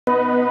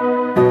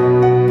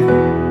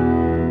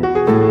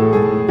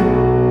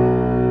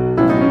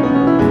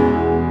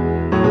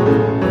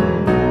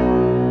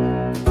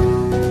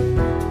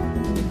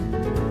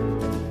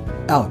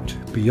Out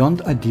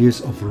beyond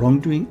ideas of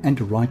wrongdoing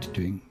and right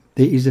doing,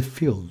 there is a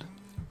field.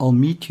 I'll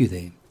meet you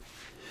there.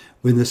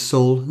 When the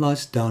soul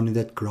lies down in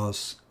that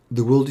grass,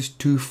 the world is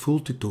too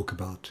full to talk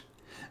about.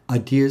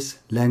 Ideas,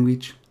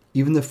 language,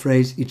 even the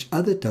phrase each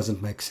other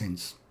doesn't make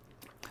sense.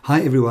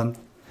 Hi everyone.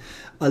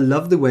 I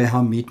love the way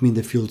how Meet Me in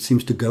the Field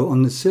seems to go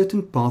on a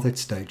certain path at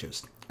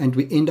stages, and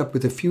we end up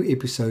with a few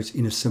episodes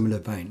in a similar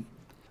vein.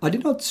 I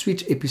did not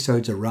switch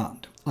episodes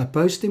around. I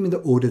post them in the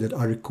order that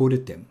I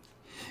recorded them.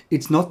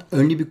 It's not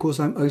only because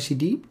I'm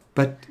OCD,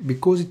 but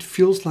because it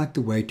feels like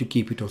the way to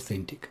keep it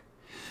authentic.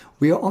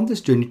 We are on this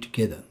journey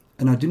together,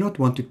 and I do not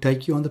want to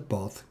take you on the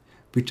path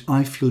which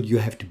I feel you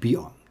have to be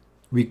on.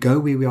 We go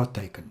where we are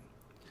taken.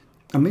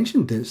 I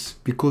mentioned this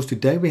because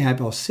today we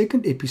have our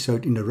second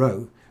episode in a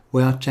row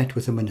where I chat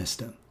with a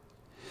minister.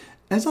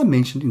 As I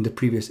mentioned in the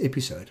previous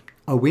episode,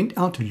 I went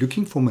out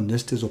looking for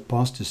ministers or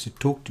pastors to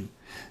talk to,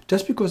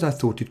 just because I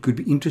thought it could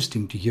be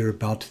interesting to hear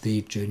about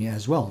their journey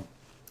as well.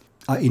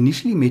 I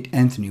initially met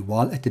Anthony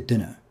while at the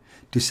dinner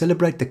to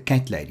celebrate the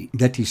cat lady,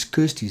 that is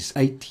Kirsty's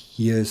 8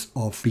 years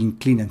of being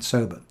clean and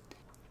sober.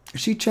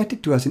 She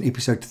chatted to us in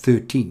episode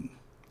 13.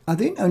 I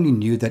then only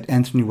knew that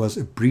Anthony was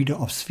a breeder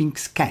of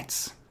Sphinx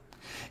cats.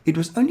 It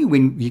was only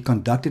when we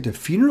conducted a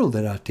funeral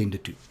that I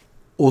attended to,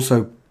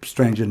 also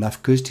strange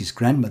enough Kirsty's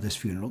grandmother's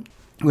funeral,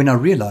 when I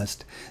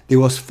realized there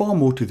was far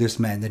more to this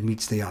man than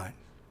meets the eye.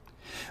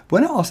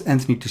 When I asked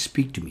Anthony to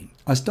speak to me,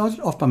 I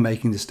started off by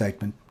making the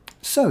statement,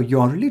 "So, you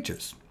are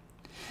religious?"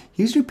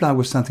 His reply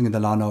was something in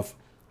the line of,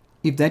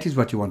 "If that is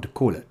what you want to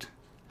call it."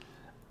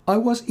 I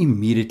was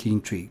immediately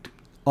intrigued.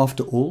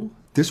 After all,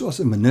 this was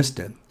a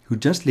minister who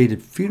just led a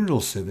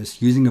funeral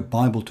service using a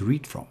Bible to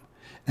read from,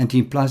 and he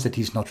implies that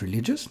he's not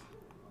religious?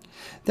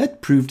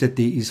 That proved that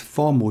there is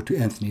far more to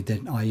Anthony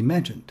than I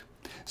imagined.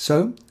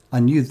 So I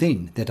knew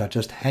then that I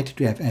just had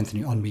to have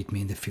Anthony on Meet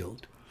Me in the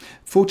Field.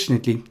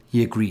 Fortunately,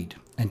 he agreed,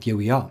 and here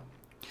we are.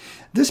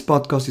 This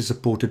podcast is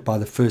supported by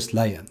the First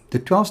Layer, the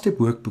 12-step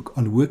workbook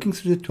on working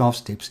through the 12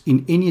 steps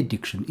in any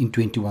addiction in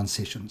 21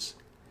 sessions.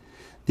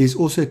 There's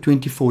also a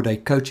 24-day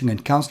coaching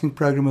and counseling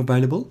program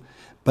available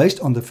based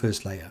on the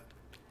First Layer.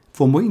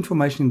 For more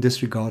information in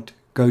this regard,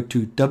 go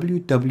to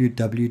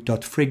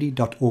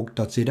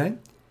www.freddy.org.za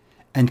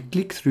and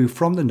click through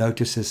from the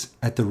notices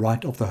at the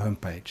right of the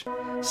homepage.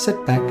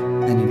 Sit back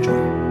and enjoy.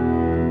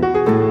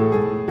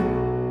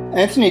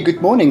 Anthony,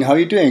 good morning. How are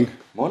you doing?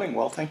 Morning,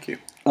 well, thank you.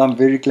 I'm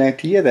very glad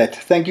to hear that.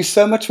 Thank you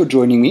so much for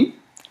joining me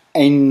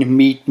and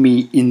Meet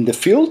Me in the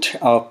Field,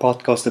 our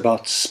podcast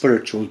about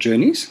spiritual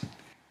journeys.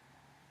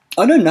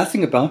 I know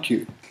nothing about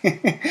you,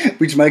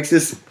 which makes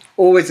this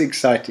always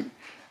exciting.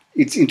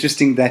 It's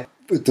interesting that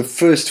the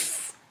first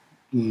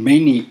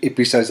many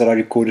episodes that I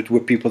recorded were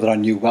people that I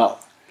knew well.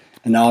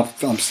 And now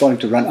I'm starting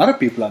to run out of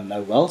people I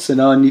know well, so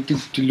now I need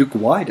to look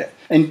wider.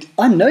 And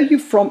I know you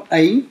from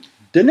a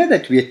dinner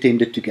that we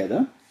attended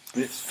together,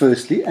 yes,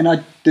 firstly, and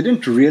I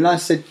didn't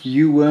realize that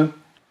you were,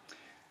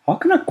 how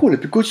can I call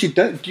it? Because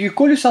do you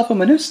call yourself a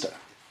minister?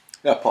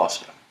 Yeah,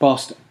 pastor.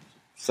 Pastor.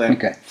 Same,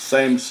 okay.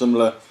 Same,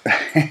 similar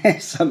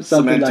something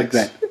semantics.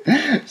 like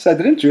that. So I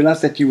didn't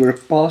realize that you were a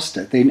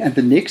pastor. Then, and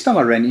the next time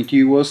I ran into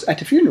you was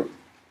at a funeral.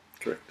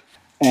 Correct.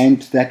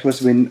 And that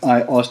was when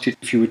I asked you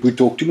if you would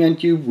talk to me,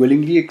 and you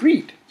willingly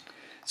agreed.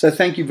 So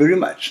thank you very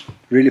much.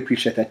 Really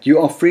appreciate that. You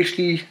are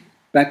freshly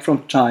back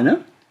from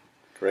China.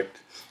 Correct.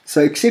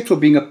 So except for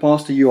being a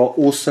pastor, you are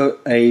also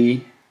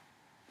a,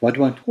 what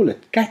do I call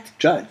it? Cat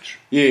judge.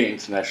 Yeah,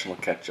 international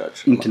cat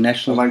judge.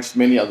 International. Amongst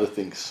many other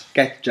things.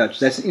 Cat judge.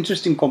 That's an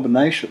interesting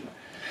combination.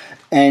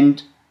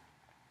 And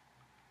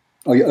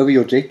are you over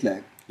your jet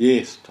lag?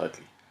 Yes,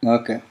 totally.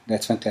 Okay,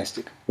 that's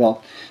fantastic.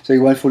 Well, so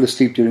you won't fall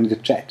asleep during the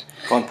chat.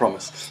 Can't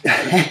promise.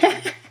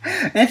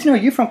 Anthony, are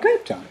you from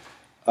Cape Town?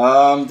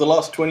 The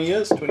last 20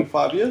 years,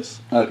 25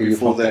 years. Okay,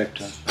 before you're that,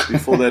 from Cape Town.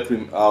 Before that,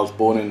 I was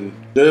born in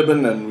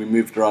Durban, and we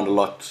moved around a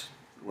lot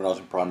when I was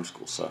in primary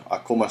school. So I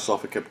call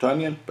myself a Cape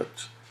Townian,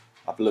 but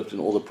I've lived in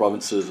all the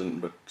provinces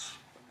and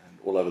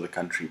all over the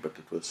country, but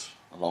it was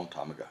a long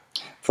time ago.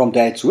 From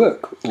Dad's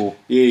work? Or?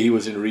 Yeah, he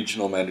was in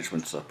regional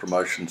management, so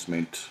promotions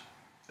meant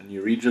a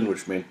new region,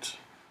 which meant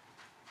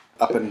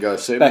up and go.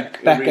 So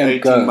every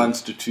 18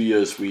 months to 2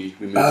 years, we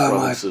moved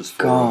provinces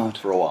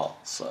for a while.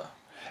 So.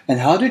 And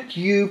how did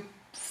you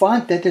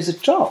find that as a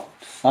child?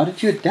 How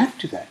did you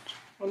adapt to that?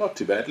 Well, not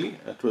too badly.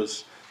 It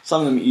was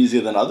some of them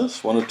easier than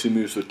others. 1 or 2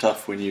 moves were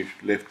tough when you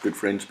left good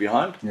friends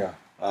behind. Yeah.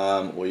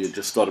 Or you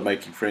just started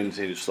making friends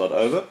and you start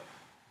over.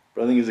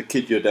 But I think as a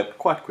kid you adapt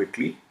quite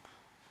quickly.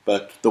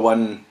 But the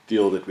one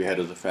deal that we had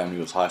as a family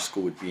was high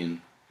school would be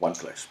in one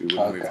place. We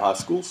wouldn't move high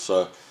schools.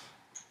 So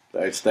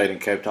I stayed in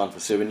Cape Town for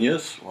 7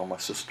 years while my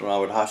sister and I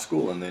were at high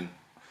school. And then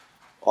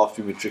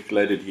after we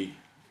matriculated, he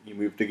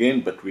moved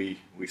again, but we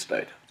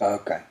stayed.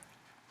 Okay.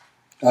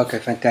 Okay,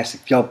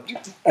 fantastic. Yeah,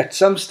 at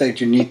some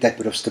stage you need that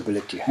bit of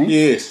stability, hey?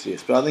 Yes.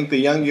 But I think the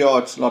younger you are,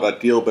 it's not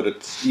ideal, but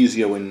it's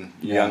easier when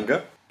you're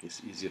younger.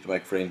 It's easier to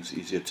make friends,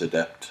 easier to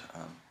adapt.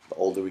 The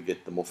older we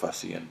get, the more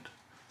fussy and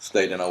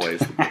stayed in our ways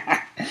we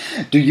get.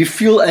 Do you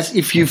feel as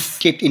if you've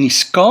kept any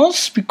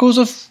scars because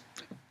of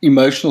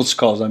Emotional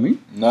scars, I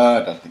mean. No,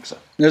 I don't think so.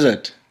 Is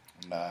it?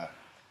 No,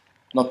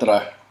 not that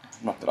I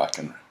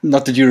can.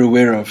 Not that you're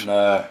aware of.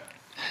 No,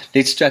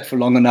 Let's chat for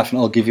long enough and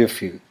I'll give you a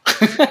few.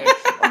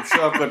 I'm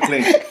sure I've got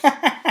plenty.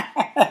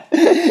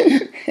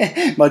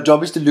 My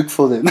job is to look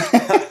for them.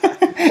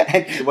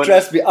 And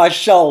trust me, I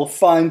shall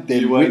find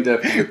them. You won't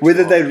have to look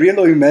whether too they're real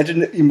or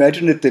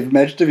imaginative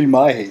in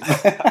my head.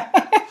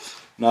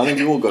 No, I think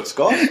we've all got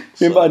scars.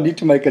 Remember, I need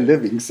to make a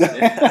living. So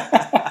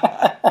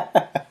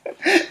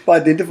if I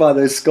identify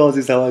those scars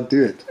is how I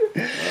do it.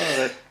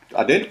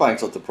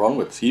 Identifying's not the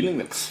problem, it's healing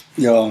them.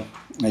 Yeah,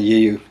 I hear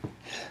you.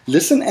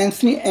 Listen,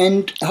 Anthony,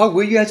 and how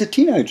were you as a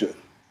teenager?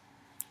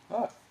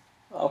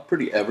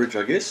 Pretty average,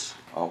 I guess.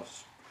 I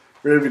was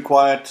very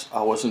quiet.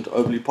 I wasn't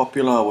overly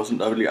popular. I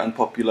wasn't overly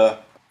unpopular.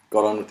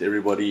 Got on with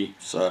everybody.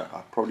 So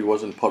I probably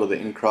wasn't part of the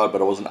in crowd,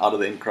 but I wasn't out of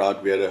the in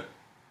crowd. We had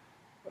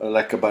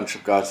a bunch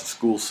of guys at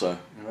school, so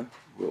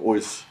we're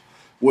always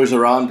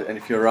around. And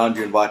if you're around,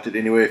 you're invited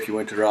anyway. If you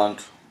weren't around,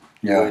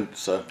 you weren't.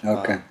 So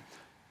okay.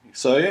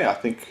 I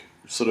think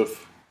sort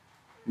of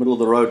middle of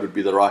the road would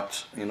be the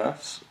right,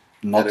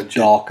 Not attitude.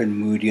 dark and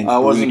moody and I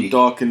broody. wasn't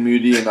dark and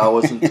moody, and I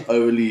wasn't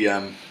overly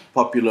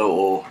popular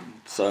or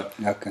so.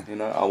 Okay.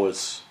 I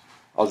was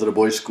at a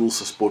boys' school,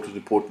 so sport was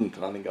important,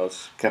 and I think I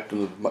was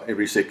captain of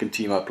every second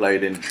team I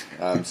played in.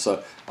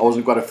 So I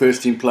wasn't quite a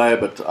first team player,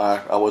 but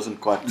I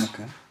wasn't quite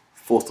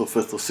fourth or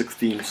fifth or sixth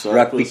team. So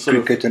rugby,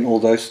 cricket, and all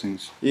those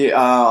things. Yeah,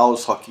 I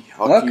was hockey,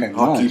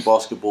 nice.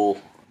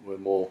 basketball were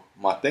more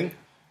my thing,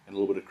 and a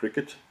little bit of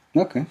cricket.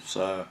 Okay.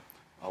 So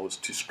I was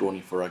too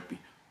scrawny for rugby.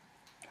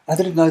 I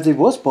didn't know there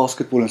was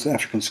basketball in South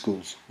African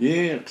schools.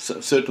 Yeah,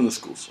 certain the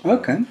schools.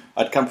 Okay.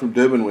 I'd come from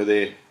Durban where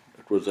it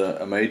was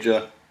a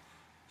major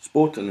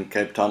sport, and in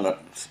Cape Town,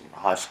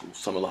 high schools,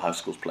 some of the high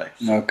schools play.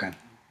 So okay.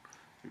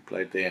 we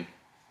played there, and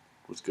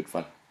it was good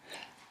fun.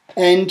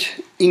 And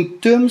in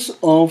terms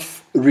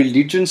of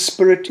religion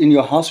spirit in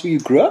your house where you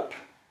grew up,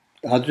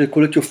 how do they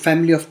call it, your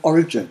family of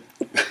origin?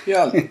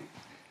 Yeah,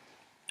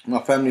 my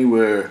family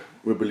were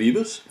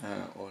believers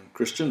or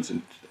Christians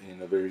in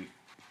a very,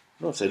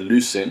 not say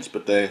loose sense,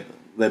 but they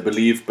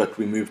believed, but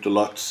we moved a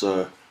lot,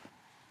 so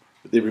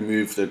with every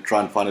move they'd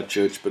try and find a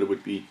church, but it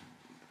would be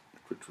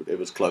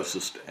whatever's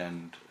closest,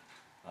 and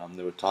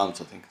there were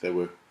times I think they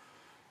were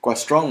quite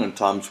strong, and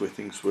times where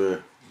things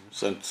were,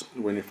 so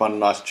when you find a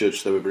nice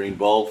church they were very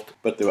involved,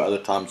 but there were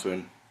other times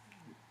when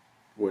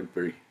weren't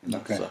very,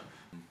 Okay. So,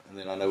 and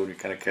then I know when we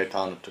came to Cape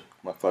Town, it took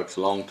my folks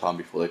a long time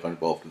before they got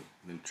involved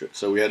in church,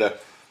 so we had a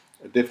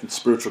definite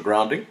spiritual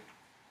grounding,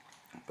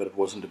 but it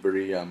wasn't a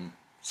very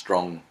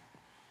strong,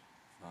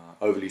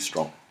 overly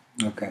strong.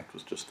 Okay. It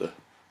was just a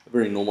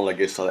very normal, I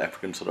guess, South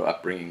African sort of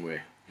upbringing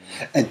where.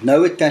 And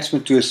no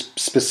attachment to a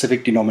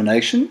specific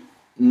denomination?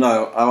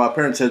 No, my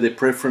parents had their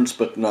preference,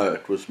 but no,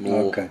 it was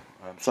more. Okay.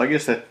 So I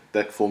guess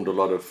that formed a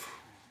lot of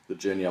the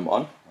journey I'm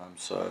on.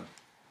 So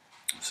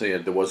yeah,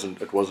 it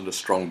wasn't a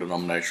strong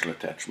denominational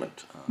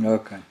attachment.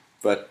 Okay.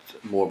 But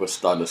more of a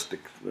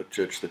stylistic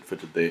church that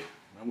fitted there,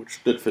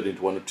 which did fit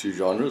into one or two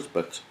genres,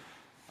 but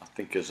I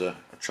think as a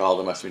child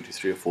I must have been to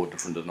 3 or 4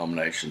 different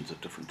denominations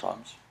at different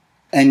times.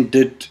 And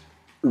did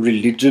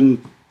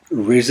religion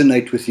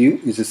resonate with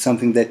you? Is it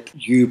something that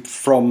you,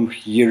 from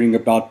hearing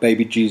about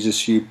baby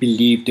Jesus, you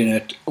believed in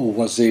it, or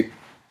was there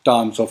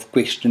times of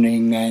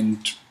questioning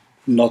and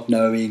not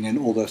knowing and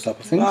all those type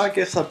of things? No, I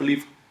guess I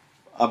believe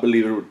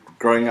it,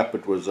 growing up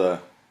it was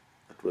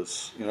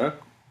it's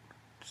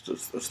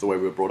the way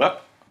we were brought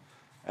up,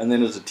 and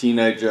then as a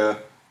teenager,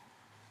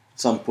 at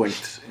some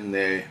point in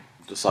there,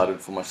 decided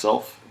for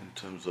myself in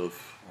terms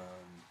of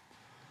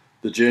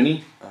the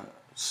journey.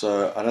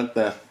 So I don't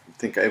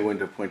think I ever went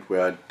to a point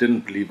where I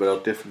didn't believe, but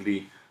I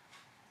definitely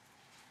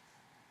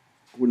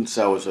wouldn't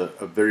say I was a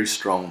very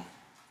strong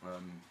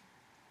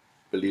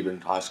believer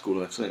in high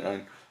school.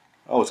 I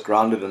was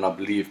grounded and I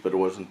believed, but it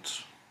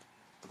wasn't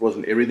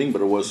everything,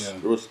 but it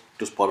was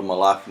just part of my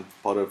life and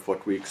part of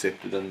what we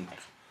accepted. And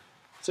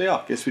so yeah,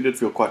 I guess we did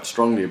feel quite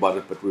strongly about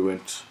it, but we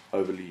weren't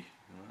overly.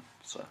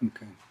 So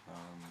Okay.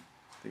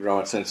 I think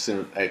around 7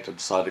 or 8, I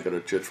decided to go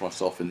to church for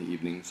myself in the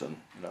evenings, and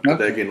but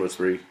that again was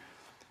very,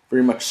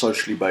 very much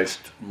socially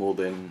based more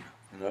than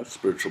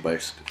spiritual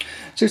based.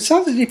 So it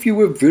sounds as if you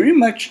were very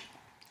much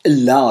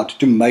allowed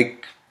to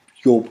make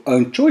your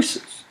own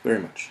choices.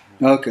 Very much.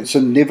 Okay, so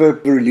never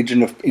the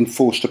religion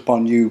enforced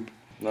upon you.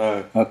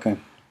 No. Okay.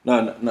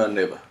 No,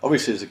 never.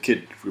 Obviously, as a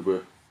kid, if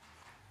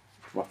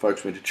my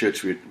folks went to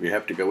church, we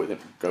have to go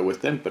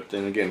with them. But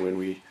then again, when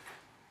we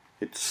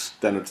hit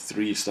standard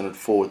 3, standard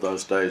 4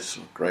 those days,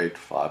 grade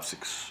 5,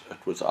 6, it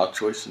was our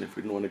choice, and if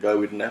we didn't want to go,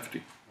 we didn't have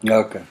to.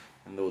 Okay.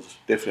 And there was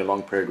definitely a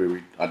long period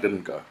where I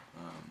didn't go.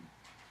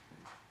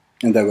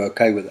 And they were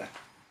okay with that?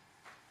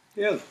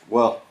 Yeah,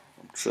 well,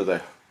 I'm sure they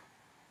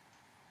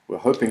were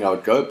hoping I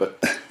would go,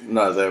 but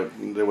no,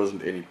 there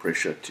wasn't any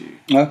pressure to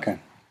Okay.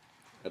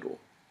 at all.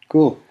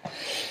 Cool.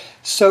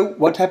 So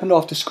what happened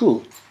after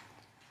school?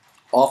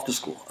 After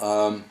school,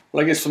 well,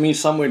 I guess for me,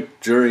 somewhere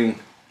during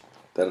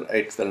that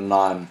 8th and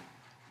 9,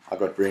 I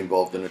got very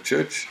involved in a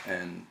church,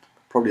 and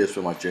probably that's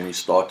where my journey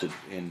started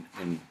in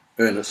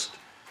earnest.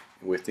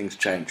 where things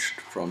changed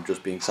from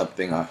just being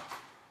something I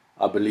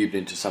believed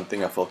into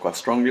something I felt quite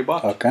strongly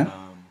about. Okay.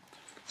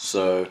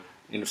 So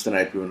in Western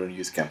 8 we went on a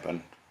youth camp,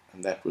 and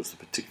that was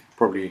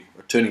probably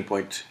a turning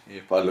point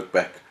if I look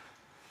back.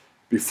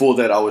 Before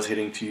that I was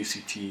heading to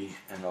UCT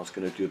and I was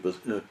going to do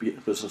a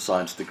business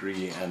science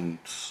degree, and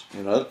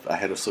I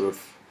had a sort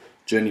of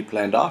journey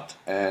planned out,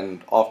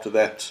 and after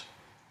that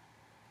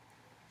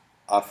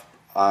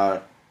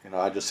I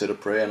just said a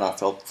prayer, and I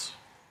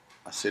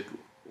said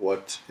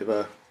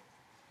whatever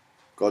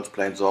God's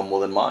plans are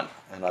more than mine,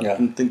 and I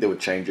didn't think they would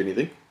change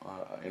anything.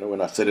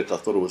 When I said it, I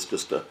thought it was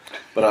just a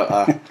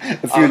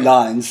few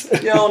lines.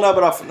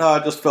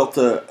 I just felt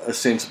a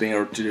sense of being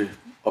able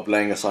of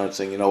laying aside and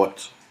saying, you know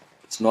what,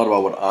 it's not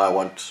about what I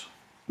want.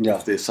 Yeah.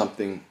 If there's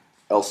something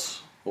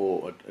else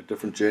or a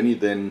different journey,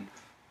 then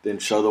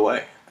show the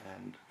way.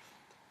 And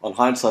on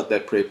hindsight,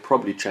 that prayer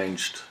probably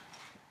changed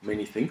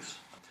many things,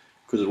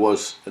 because it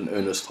was an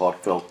earnest,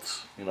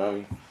 heartfelt.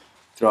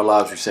 Through our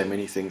lives we say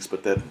many things,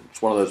 but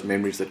it's one of those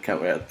memories that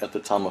came at the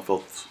time. I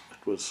felt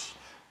it was,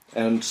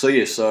 and so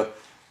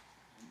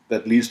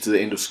that leads to the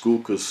end of school,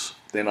 because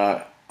then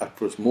it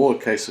was more a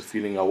case of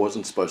feeling I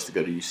wasn't supposed to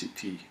go to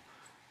UCT.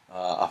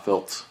 I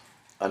felt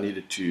I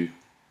needed to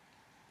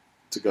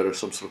go to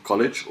some sort of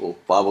college or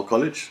Bible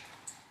college,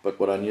 but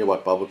what I knew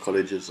about Bible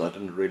college is I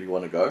didn't really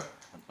want to go.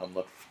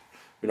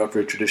 We're not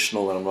very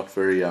traditional, and I'm not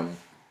very I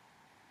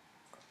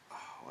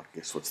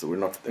guess we're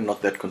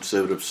not that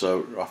conservative.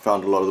 So I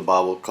found a lot of the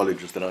Bible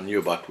colleges that I knew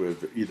about were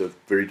either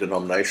very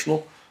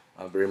denominational,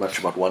 very much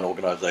about one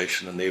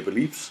organization and their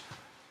beliefs,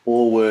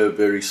 or were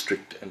very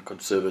strict and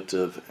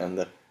conservative, and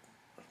that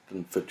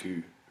didn't fit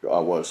who I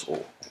was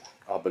or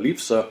our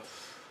beliefs. So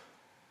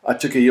I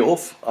took a year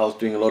off. I was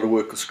doing a lot of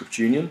work with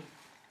Scripture Union,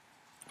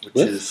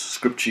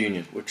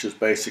 which is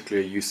basically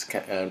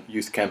a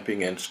youth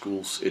camping and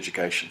schools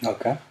education.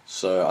 Okay.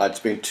 So I'd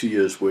spent 2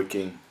 years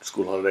working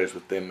school holidays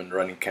with them and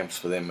running camps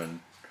for them,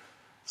 and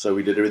so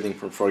we did everything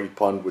from Froggy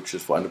Pond, which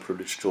is for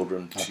underprivileged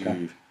children,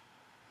 to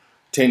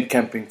tent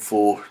camping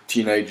for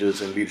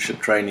teenagers and leadership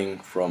training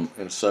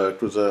and so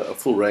it was a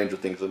full range of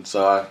things. And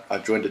so I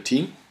joined a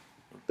team.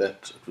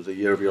 It was a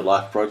Year of Your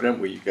Life program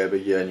where you gave a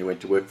year and you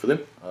went to work for them.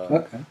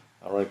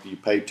 Ironically, you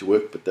paid to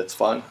work, but that's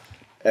fine.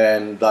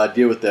 And the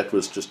idea with that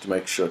was just to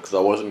make sure, because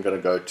I wasn't going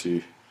to go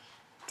to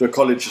a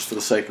college just for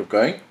the sake of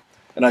going.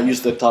 And I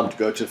used that time to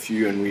go to a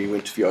few, and we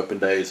went to a few open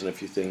days and a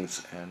few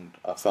things, and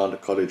I found a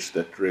college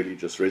that really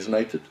just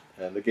resonated.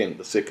 And again,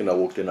 the second I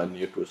walked in, I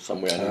knew it was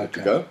somewhere I needed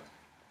to go.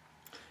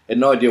 Had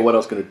no idea what I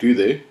was going to do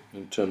there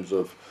in terms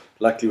of,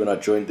 luckily when I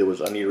joined there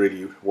was only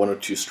really 1 or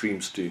 2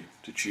 streams to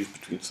choose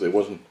between, so it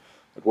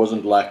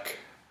wasn't like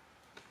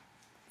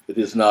it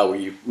is now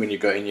where when you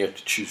go in you have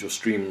to choose your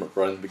stream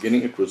right in the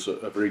beginning. It was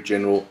a very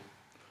general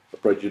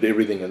approach. You did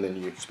everything and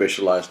then you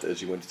specialized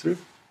as you went through.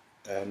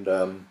 And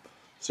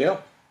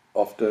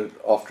after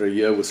a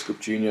year with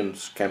Scripture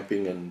Unions,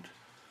 camping and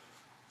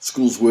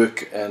schools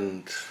work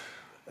and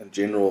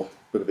general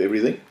bit of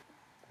everything,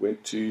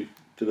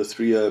 did a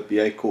 3-year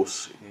BA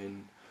course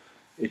in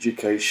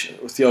education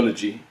or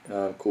theology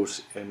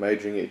course, and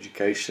majoring in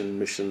education,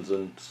 missions,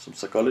 and some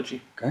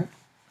psychology. Okay.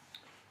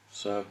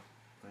 So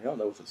that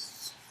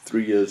was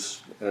 3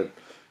 years.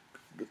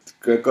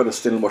 Got a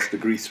Stellenbosch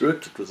degree through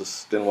it. It was a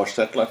Stellenbosch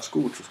satellite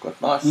school, which was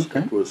quite nice.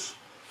 Okay.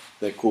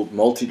 They're called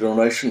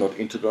multi-denominational, not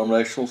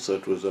interdenominational. So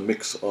it was a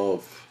mix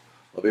of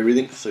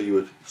everything.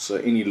 So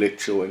any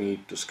lecture or any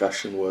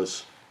discussion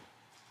was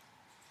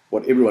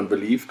what everyone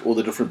believed, all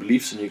the different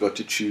beliefs, and you got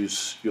to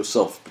choose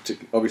yourself,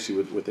 particularly obviously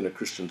within a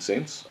Christian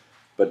sense,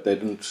 but they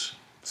didn't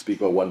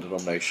speak about one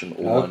denomination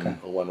or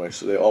one way.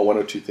 So there are 1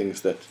 or 2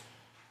 things that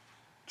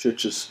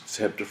churches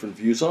have different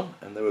views on,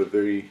 and they were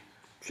very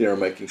clear on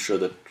making sure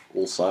that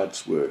all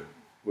sides were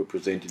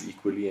presented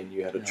equally, and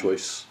you had a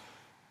choice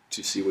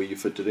to see where you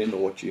fitted in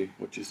or what you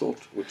thought,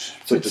 which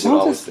fitted in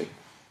our thing.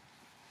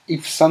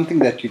 If something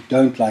that you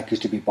don't like is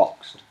to be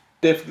boxed.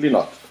 Definitely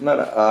not. No.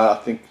 I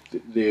think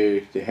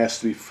there has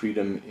to be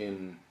freedom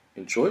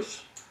in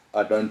choice.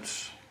 I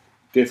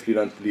definitely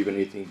don't believe in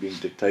anything being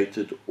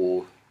dictated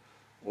or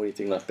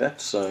anything like that.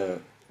 So,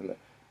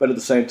 but at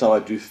the same time, I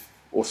do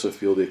also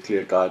feel there are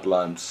clear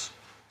guidelines.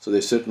 So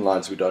there's certain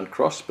lines we don't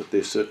cross, but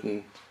there's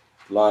certain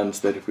lines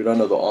that if we don't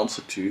know the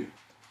answer to,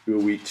 who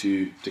are we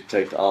to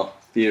dictate our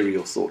theory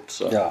or thought?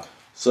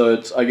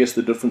 So I guess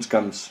the difference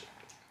comes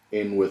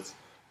in with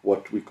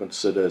what we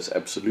consider as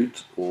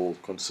absolute or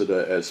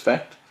consider as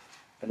fact,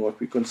 and what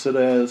we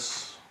consider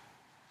as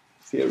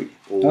theory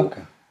or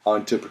our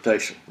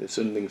interpretation. There's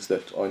certain things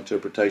that are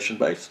interpretation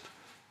based,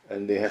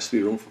 and there has to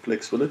be room for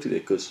flexibility there,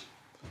 because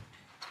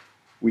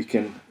we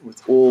can,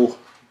 with all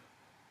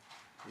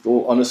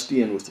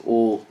honesty and with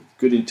all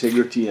good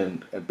integrity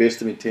and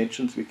best of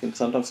intentions, we can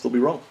sometimes still be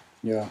wrong.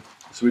 Yeah.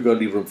 So we've got to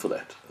leave room for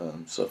that.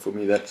 So for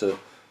me, that's a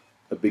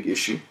big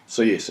issue.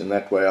 So yes, in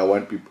that way, I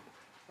won't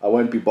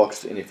be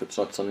boxed in if it's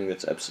not something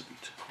that's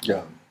absolute.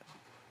 Yeah.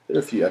 There are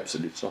a few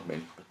absolutes, not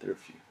many, but there are a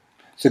few.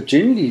 So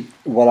generally,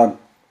 what I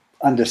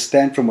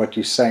understand from what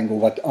you're saying, or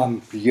what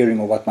I'm hearing,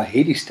 or what my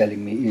head is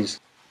telling me, is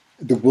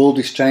the world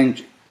is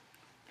changing.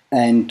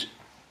 and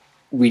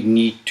we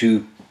need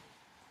to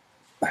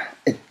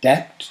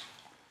adapt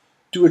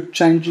to a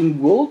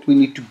changing world. We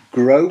need to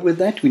grow with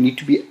that. We need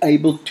to be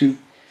able to...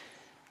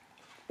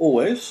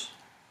 Always,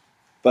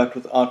 but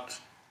without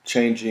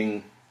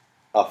changing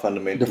our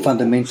fundamentals. The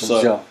fundamentals,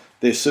 so yeah.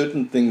 There's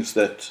certain things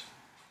that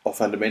are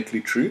fundamentally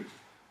true,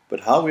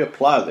 but how we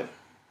apply them.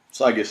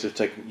 So I guess let's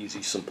take an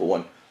easy, simple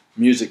one.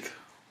 Music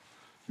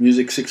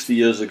 60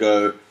 years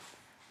ago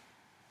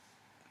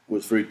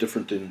was very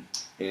different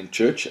in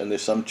church, and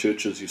there's some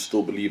churches who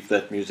still believe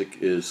that music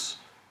is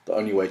the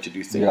only way to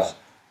do things. Yeah.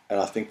 And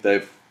I think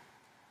they're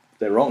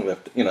wrong.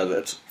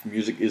 That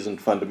music isn't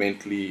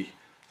fundamentally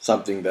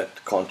something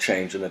that can't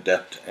change and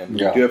adapt. And we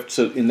do have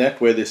to, in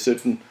that way, there's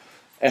certain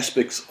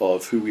aspects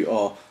of who we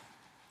are.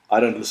 I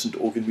don't listen to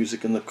organ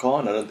music in the car,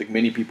 and I don't think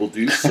many people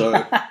do. So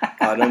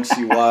I don't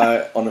see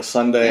why on a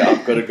Sunday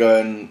I've got to go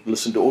and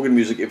listen to organ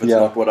music if it's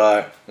not what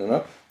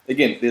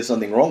Again, there's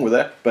something wrong with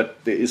that,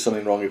 but there is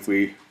something wrong if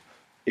we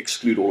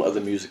exclude all other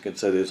music and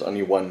say there's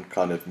only one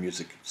kind of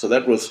music. So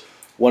that was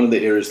one of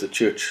the areas the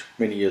church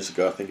many years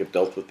ago, I think, have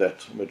dealt with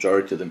that,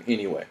 majority of them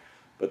anyway.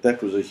 But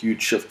that was a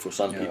huge shift for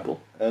some people,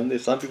 and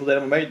there's some people that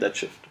haven't made that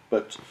shift.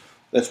 But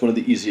that's one of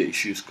the easier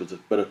issues,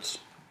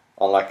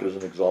 I like it as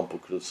an example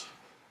because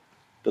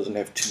it doesn't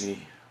have too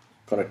many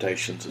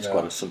connotations. It's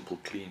quite a simple,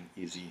 clean,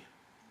 easy.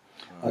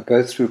 I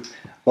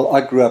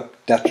grew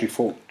up Dutch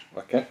Reformed.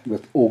 Okay.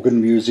 With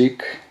organ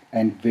music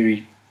and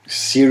very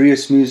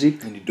serious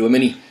music. And you do a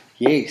mini.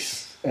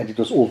 Yes. And it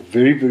was all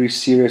very, very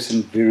serious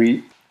and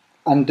very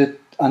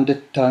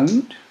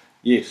undertoned.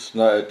 Yes.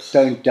 No, it's...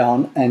 Toned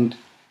down and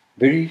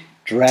very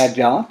dragged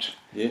out.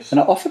 Yes.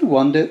 And I often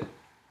wonder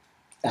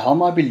how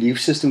my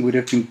belief system would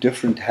have been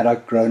different had I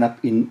grown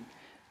up in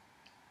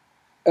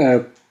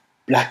a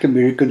Black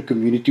American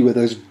community with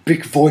those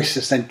big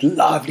voices and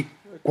lively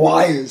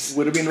choirs.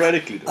 Would have been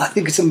radically different. I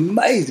think it's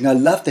amazing. I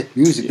love that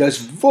music, those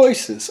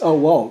voices. Oh,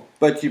 wow.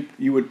 But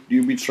you'd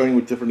be struggling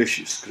with different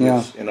issues.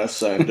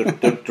 So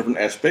different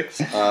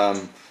aspects.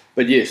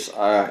 But yes,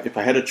 if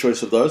I had a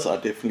choice of those, I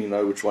definitely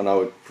know which one I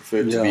would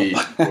prefer to be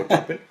brought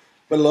up in.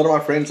 But a lot of my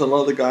friends, a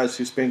lot of the guys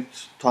who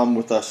spent time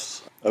with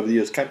us over the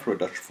years came from a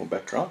Dutch Reform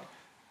background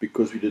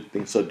because we did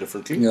things so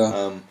differently.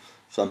 Yeah.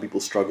 Some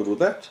people struggled with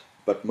that,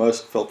 but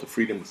most felt a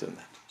freedom within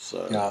that.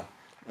 So,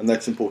 and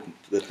that's important,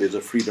 that there's a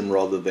freedom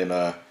rather than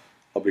a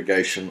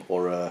obligation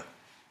or a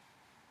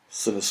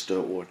sinister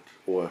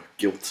or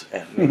guilt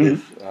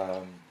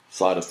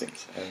side of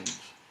things. And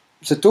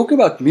so talk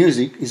about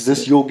music. Is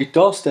this your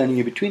guitar standing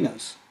in between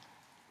us?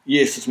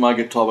 Yes, it's my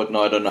guitar, but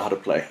no, I don't know how to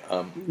play.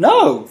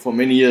 No. For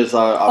many years,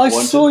 I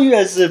wanted... saw you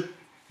as a...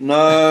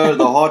 No,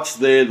 the heart's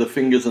there, the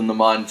fingers and the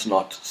mind's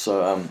not.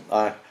 So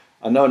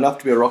I know enough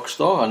to be a rock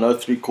star. I know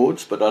 3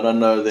 chords, but I don't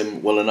know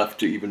them well enough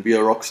to even be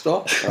a rock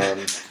star.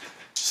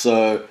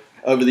 So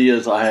over the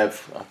years, I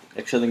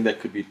think that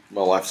could be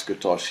my wife's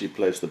guitar. She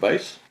plays the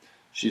bass.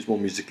 She's more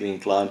musically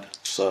inclined.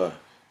 So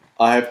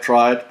I have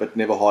tried, but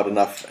never hard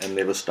enough and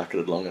never stuck at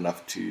it long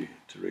enough to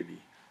really...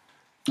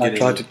 I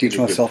tried to teach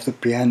myself the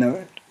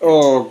piano.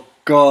 Oh,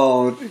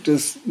 God. It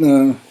just...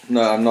 No.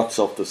 No, I'm not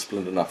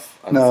self-disciplined enough,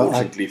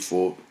 unfortunately,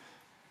 for...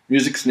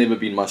 Music's never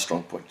been my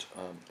strong point.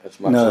 As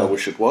much as I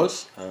wish it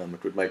was.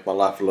 It would make my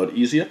life a lot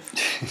easier.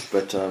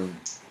 But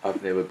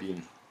I've never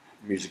been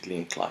musically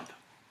inclined.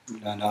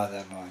 No, neither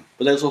am I.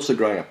 But that's also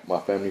growing up. My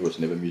family was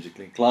never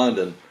musically inclined,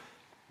 and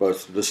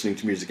both listening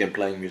to music and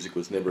playing music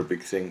was never a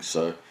big thing.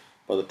 So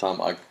by the time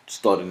I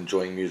started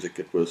enjoying music,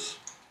 it was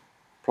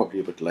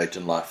probably a bit late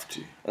in life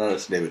too. I know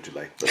it's never too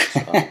late,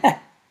 but...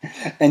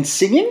 And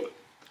singing?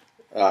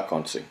 I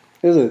can't sing.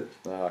 Is it?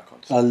 No, I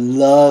can't sing. I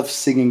love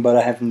singing, but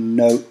I have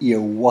no ear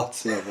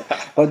whatsoever.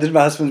 What did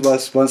my husband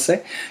once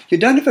say? You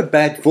don't have a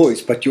bad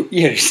voice, but your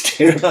ear is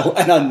terrible,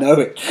 and I know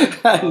it.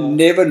 I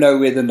never know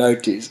where the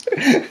note is.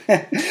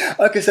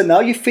 Okay, so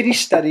now you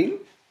finished studying,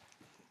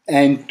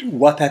 and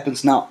what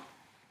happens now?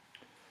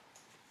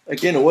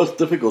 Again, it was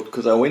difficult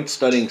because I went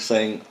studying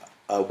saying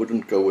I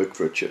wouldn't go work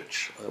for a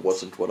church. It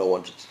wasn't what I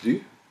wanted to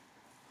do,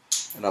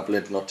 and I've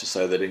learned not to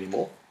say that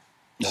anymore.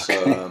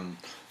 Okay. So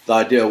the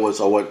idea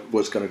was I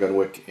was going to go and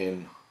work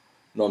in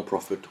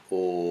non-profit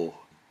or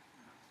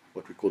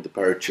what we call the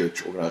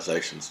parachurch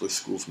organizations, the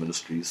schools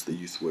ministries, the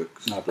youth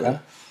work. Okay.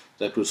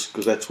 That was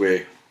because that's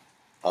where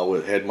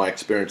I had my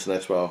experience, and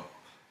that's where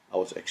I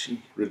was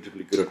actually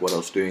relatively good at what I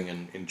was doing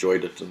and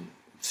enjoyed it, and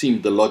it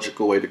seemed the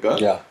logical way to go.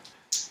 Yeah.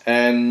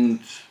 And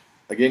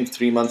again,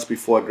 3 months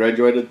before I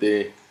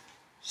graduated,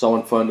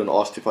 someone phoned and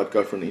asked if I'd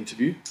go for an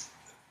interview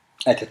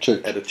at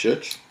a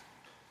church.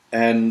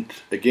 And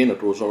again,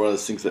 it was one of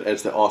those things that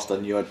as they asked, I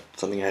knew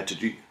something I had to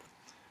do.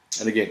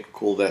 And again,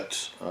 call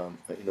that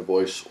inner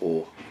voice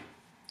or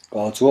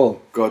God's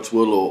will. God's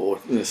will or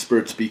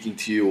Spirit speaking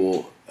to you,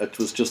 or it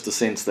was just the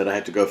sense that I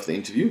had to go for the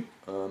interview.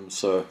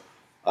 So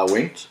I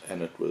went,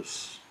 and it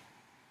was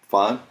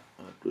fine.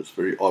 It was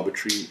very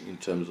arbitrary in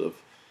terms of,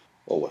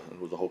 it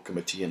was a whole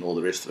committee and all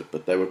the rest of it,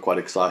 but they were quite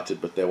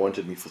excited, but they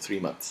wanted me for 3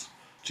 months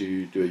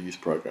to do a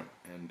youth program.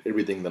 And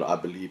everything that I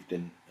believed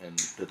in and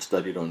had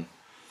studied on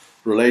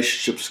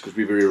relationships, because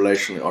we're very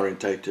relationally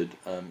orientated,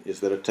 is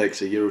that it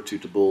takes a year or two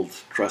to build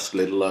trust,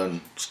 let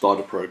alone start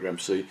a program.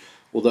 So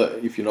although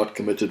if you're not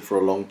committed for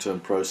a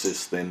long-term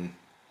process, then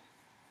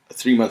a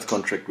 3-month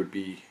contract would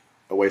be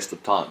a waste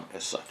of time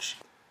as such.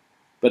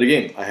 But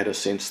again, I had a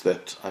sense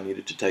that I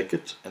needed to take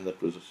it, and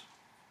that was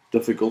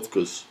difficult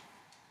because,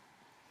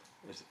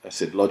 as I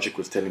said, logic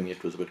was telling me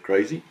it was a bit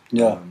crazy.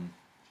 Yeah.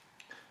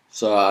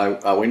 So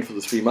I went for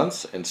the 3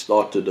 months and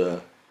started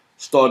the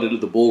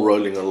ball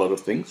rolling on a lot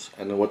of things.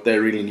 And what they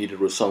really needed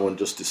was someone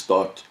just to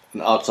start,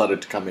 an outsider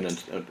to come in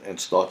and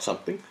start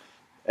something.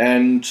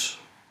 And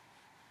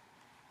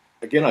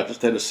again, I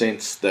just had a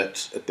sense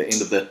that at the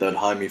end of that, they'd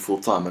hire me full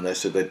time. And they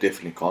said they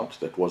definitely can't.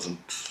 That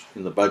wasn't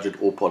in the budget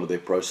or part of their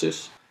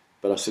process.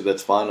 But I said,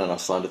 that's fine. And I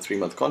signed a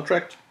 3-month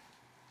contract.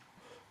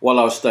 While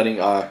I was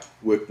studying, I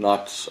worked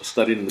nights. I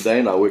studied in the day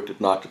and I worked at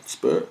night at the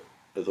Spur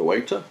as a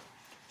waiter.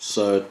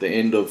 So at the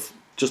end of,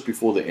 just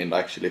before the end, I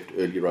actually left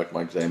early, wrote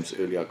my exams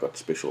early. I got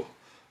special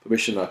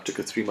permission. I took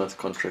a 3-month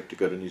contract to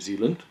go to New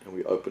Zealand, and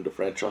we opened a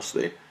franchise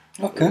there.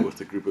 Okay. With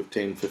a group of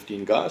 10,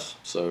 15 guys.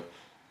 So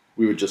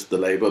we were just the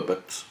labor,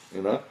 but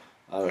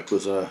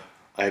I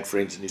had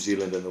friends in New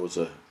Zealand, and there was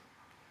a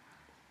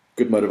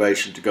good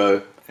motivation to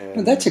go. And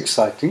Well, that's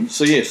exciting.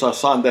 so yes, I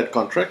signed that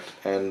contract,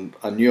 and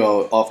I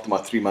knew after my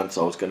 3 months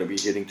I was going to be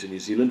heading to New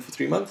Zealand for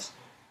 3 months.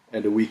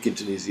 And a week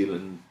into New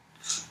Zealand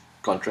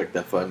contract,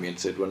 they phoned me and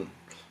said when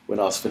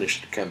I was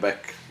finished and came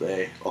back,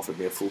 they offered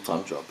me a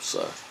full-time job.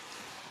 So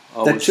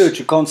Church,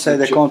 you can't say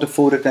they can't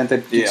afford it and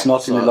that it's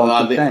not in the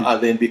long-term plan. I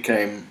then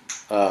became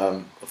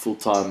a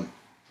full-time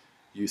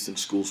youth and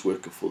schools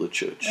worker for the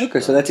church. Okay,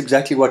 so that's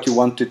exactly what you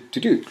wanted to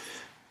do.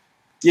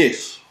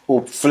 Yes.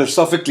 Or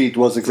philosophically, it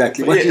was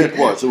exactly what it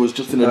was. It was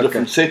just in a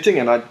different setting,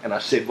 and I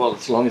said, well,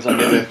 as long as I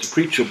never have to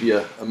preach or be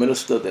a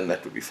minister, then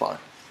that would be fine.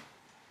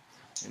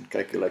 And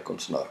calculate on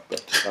snow,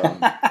 but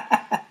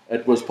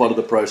it was part of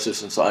the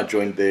process, and so I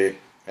joined there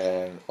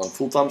on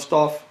full-time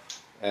staff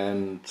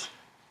and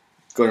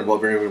got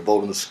very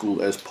involved in the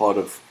school as part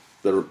of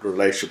the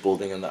relationship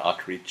building and the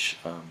outreach.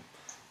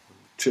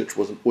 Church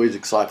wasn't always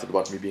excited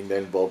about me being there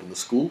involved in the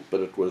school, but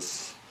it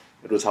was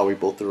how we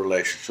built the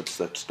relationships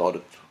that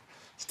started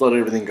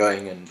everything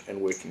going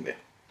and working there.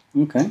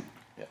 Okay.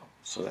 Yeah,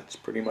 so that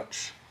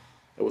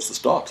was the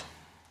start.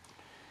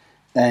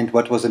 And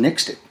what was the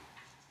next step?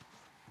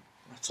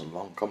 That's a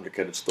long,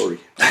 complicated story.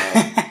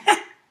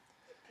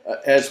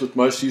 As with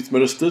most youth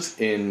ministers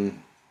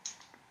in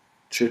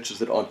churches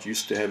that aren't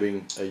used to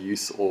having a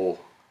youth, or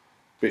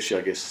especially,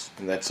 I guess,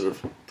 in that sort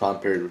of time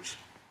period, which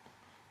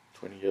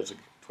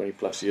 20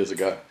 plus years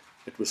ago,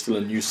 it was still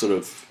a new sort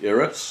of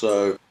era.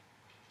 So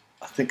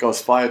I think I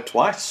was fired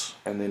twice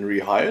and then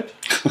rehired.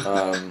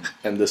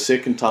 And the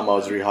second time I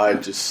was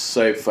rehired to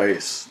save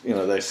face,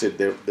 they said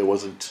there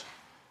wasn't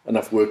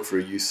enough work for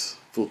a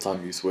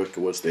full-time youth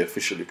worker was the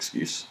official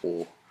excuse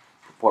or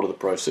part of the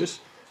process.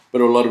 But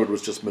a lot of it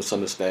was just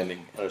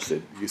misunderstanding. As I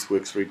said, youth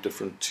work's very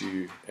different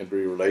and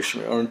very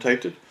relationally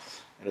orientated,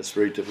 and it's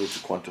very difficult to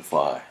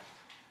quantify.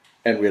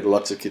 And we had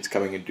lots of kids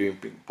coming and doing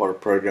part of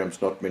programs,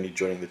 not many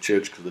joining the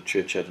church because the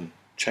church hadn't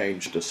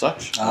changed as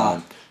such.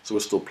 So we're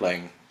still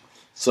playing.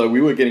 So we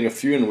were getting a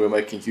few and we were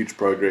making huge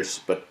progress,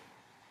 but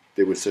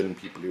there were certain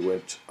people who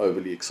weren't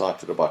overly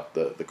excited about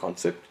the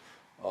concept.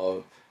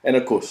 And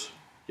of course,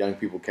 young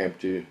people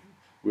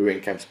we were in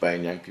Camps Bay,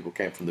 and young people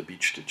came from the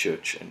beach to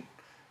church, and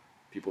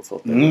people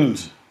thought they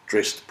weren't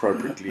dressed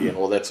appropriately and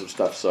all that sort of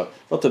stuff. So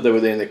not that they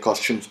were there in their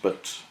costumes,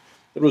 but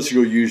it was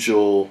your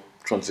usual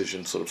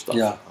transition sort of stuff.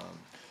 Yeah.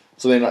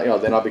 So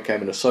then I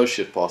became an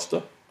associate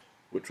pastor,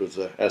 which was,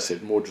 as I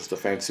said, more just a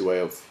fancy way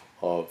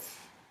of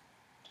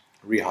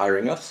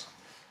rehiring us.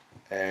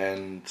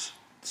 And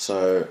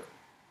so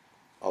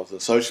I was an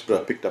associate,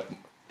 but I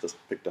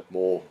picked up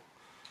more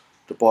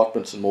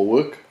departments and more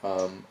work,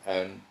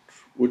 and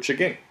which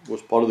again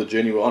was part of the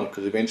journey we're on,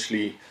 because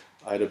eventually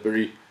I had a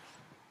very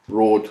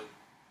broad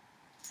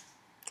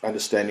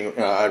understanding.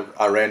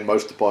 I ran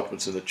most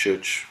departments in the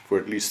church for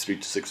at least 3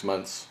 to 6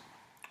 months,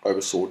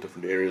 oversaw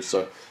different areas.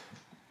 So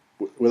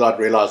without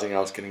realizing, I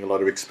was getting a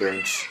lot of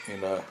experience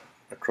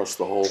across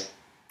the whole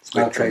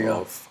spectrum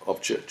of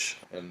church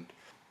and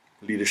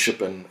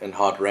leadership and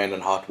how it ran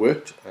and how it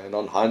worked. And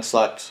on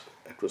hindsight,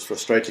 it was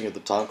frustrating at the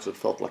time because it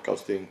felt like I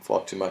was doing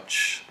far too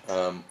much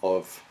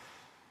of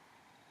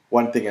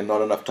one thing and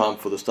not enough time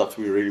for the stuff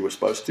we really were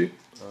supposed to.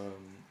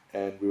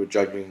 And we were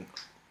juggling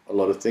a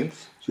lot of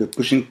things. So you're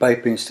pushing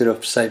paper instead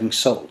of saving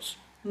souls?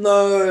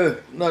 No,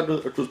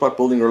 it was about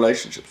building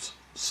relationships.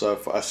 So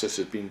for us,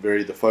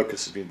 the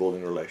focus has been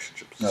building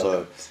relationships. Okay.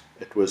 So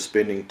it was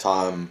spending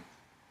time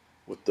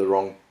with the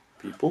wrong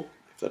people,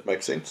 if that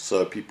makes sense.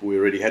 So people we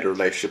already had a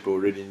relationship, we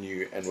already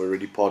knew, and were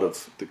already part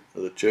of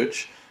the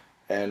church,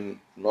 and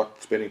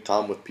not spending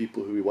time with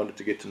people who we wanted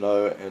to get to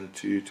know and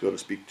to be able to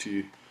speak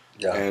to,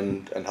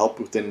 and help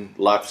within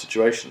life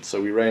situations.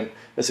 So we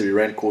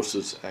ran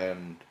courses,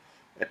 and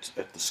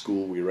at the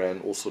school we ran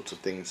all sorts of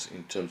things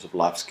in terms of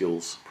life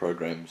skills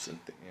programs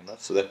and things.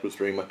 So that was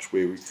very much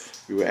where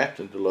we were at,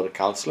 and did a lot of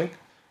counselling.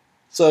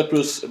 So it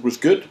was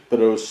good, but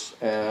it was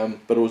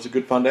a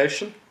good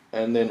foundation.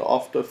 And then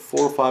after 4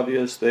 or 5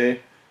 years there,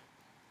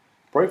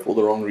 probably for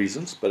the wrong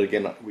reasons, but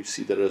again we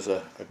see that as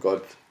a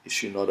God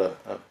issue, not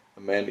a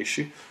man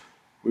issue.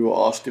 We were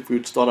asked if we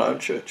would start our own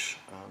church,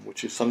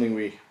 which is something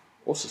we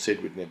also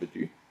said we'd never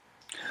do.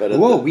 But at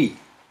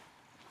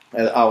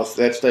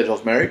that stage I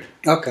was married.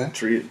 Okay.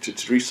 To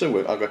Teresa.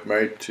 I got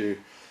married to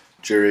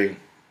during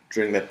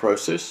that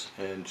process,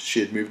 and she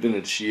had moved in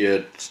and she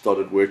had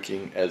started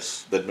working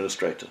as the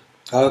administrator.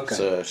 Okay.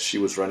 So she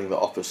was running the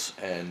office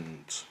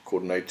and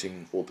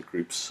coordinating all the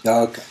groups.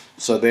 Okay.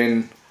 So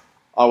then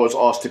I was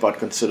asked if I'd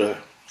consider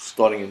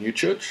starting a new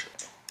church,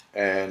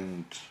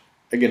 and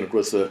again it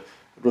was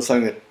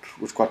something that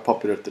was quite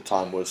popular at the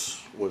time,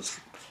 was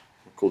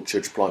called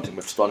church planting,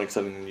 but starting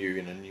something new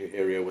in a new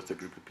area with a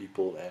group of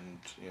people, and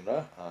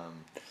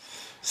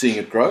seeing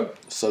it grow.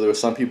 So there were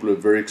some people who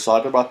were very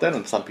excited about that,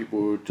 and some people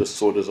who just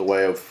saw it as a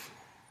way of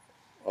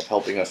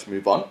helping us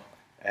move on.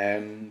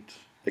 And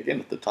again,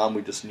 at the time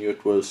we just knew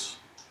it was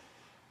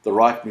the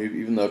right move,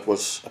 even though it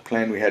was a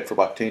plan we had for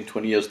about 10,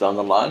 20 years down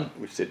the line.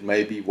 We said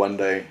maybe one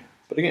day,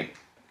 but again,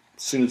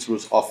 as soon as it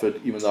was offered,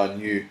 even though I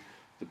knew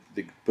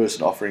the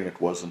person offering it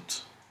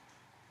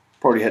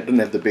didn't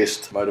have the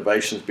best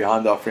motivations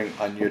behind the offering,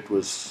 I knew it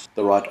was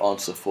the right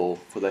answer for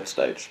that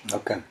stage.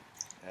 Okay.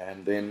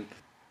 And then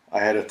I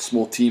had a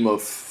small team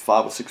of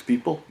 5 or 6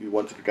 people who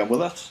wanted to come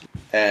with us,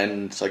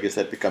 and so I guess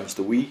that becomes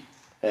the we.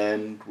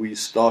 And we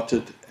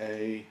started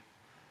a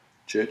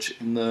church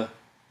in the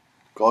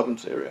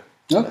Gardens area.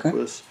 Okay. That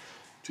was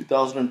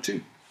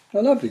 2002. Oh,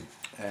 lovely.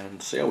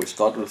 And so we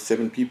started with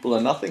 7 people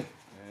and nothing,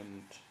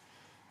 and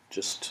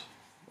just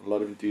a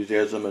lot of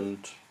enthusiasm,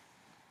 and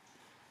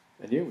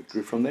we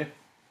grew from there.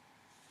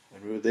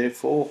 And we were there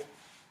for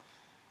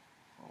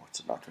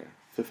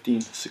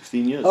 15,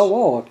 16 years. Oh,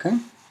 wow, okay.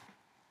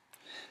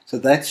 So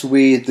that's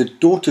where the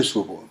daughters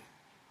were born?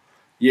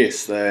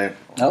 Yes.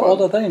 How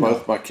old are they now?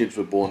 Both my kids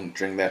were born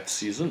during that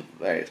season.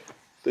 They're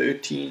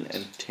 13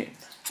 and 10.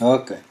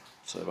 Okay.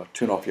 So about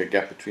 2.5 year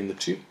gap between the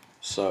two.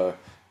 So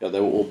they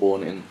were all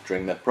born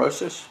during that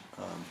process.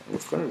 It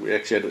was funny. We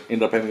actually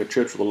ended up having a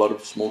church with a lot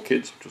of small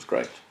kids, which was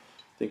great.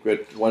 I think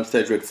at one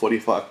stage we had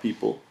 45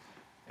 people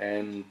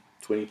and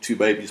 22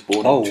 babies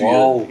born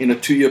in a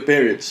 2-year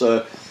period.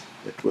 So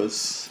it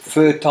was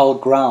fertile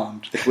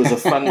ground. It was a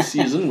fun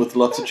season with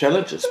lots of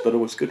challenges, but it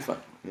was good fun.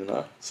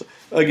 So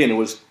again, it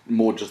was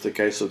more just a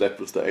case of that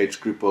was the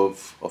age group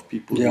of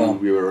people who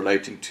we were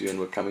relating to and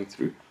were coming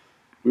through.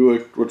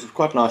 What was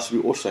quite nice, we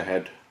also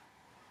had,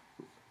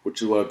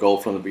 which is what our goal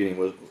from the beginning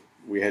was,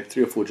 we had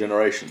 3 or 4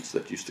 generations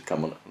that used to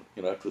come on.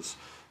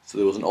 So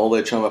there was an old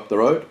age home up the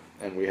road,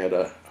 and we had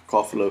a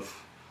car full of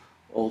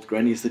old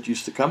grannies that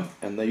used to come,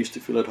 and they used to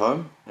feel at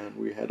home, and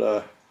we had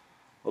a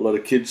lot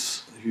of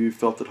kids who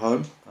felt at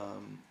home,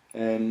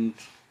 and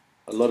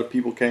a lot of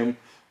people came,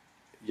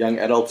 young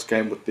adults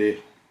came with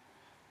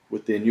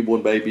their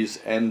newborn babies,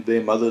 and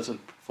their mothers and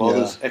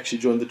fathers actually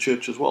joined the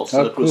church as well.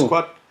 So it was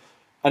quite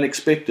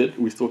unexpected.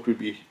 We thought we'd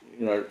be,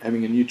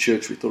 having a new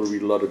church, we thought it would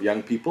be a lot of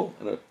young people,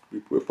 and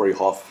we were probably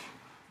half.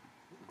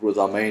 It was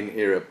our main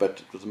area,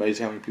 but it was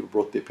amazing how many people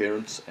brought their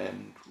parents,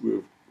 and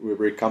we were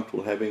very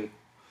comfortable having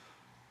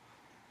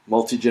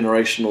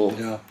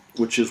multi-generational,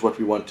 which is what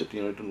we wanted.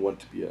 Didn't want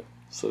to be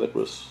so that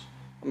was,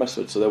 I must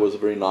admit, so that was a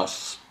very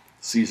nice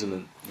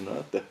season,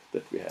 that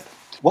we had.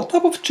 What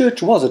type of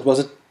church was it? Was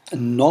it a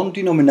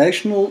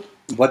non-denominational?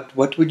 What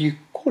would you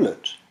call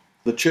it?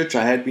 The church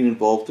I had been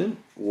involved in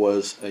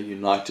was a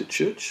United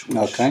Church,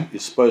 which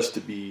is supposed to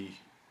be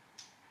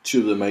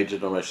 2 of the major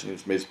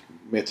denominations,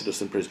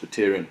 Methodist and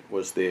Presbyterian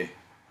was there.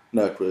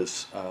 No, it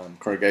was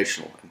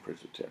Congregational and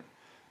Presbyterian.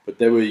 But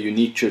they were a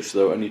unique church.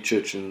 They were only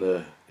church in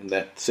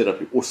that setup.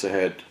 We also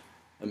had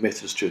a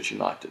Methodist Church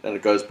United, and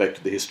it goes back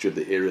to the history of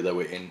the area they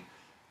were in.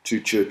 2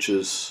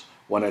 churches,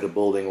 one had a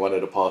building, one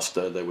had a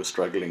pastor. They were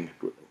struggling.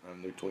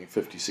 They were talking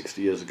 50,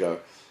 60 years ago.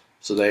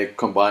 So they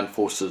combined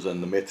forces,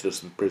 and the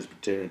Methodist and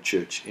Presbyterian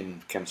Church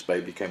in Camps Bay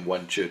became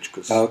one church.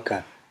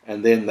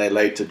 And then they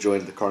later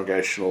joined the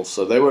Congregational.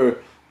 So they were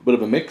a bit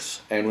of a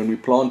mix. And when we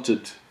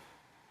planted,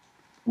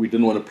 we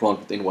didn't want to plant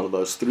within one of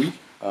those 3,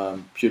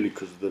 purely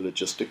because of the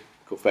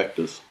logistical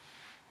factors.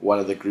 One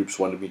of the groups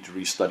wanted me to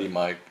restudy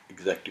my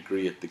exact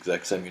degree at the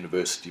exact same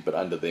university, but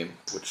under them,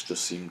 which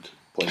just seemed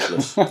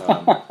pointless.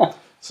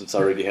 Since I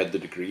already had the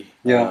degree,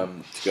 to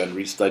go and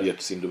restudy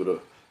it seemed a bit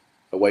of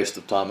a waste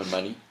of time and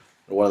money.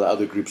 And one of the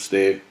other groups,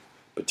 their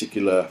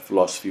particular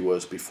philosophy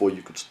was before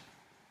you could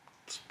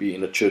be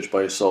in a church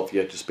by yourself, you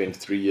had to spend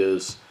 3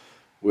 years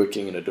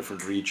working in a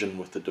different region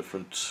with a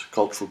different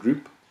cultural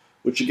group,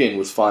 which again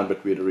was fine,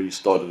 but we had already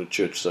started a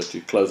church, so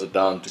to close it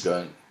down to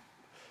go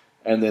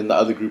and then the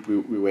other group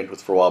we went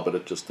with for a while, but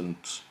it just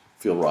didn't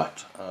feel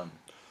right.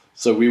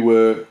 So we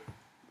were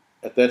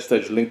at that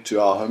stage linked to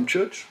our home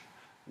church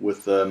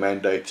with a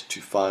mandate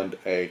to find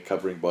a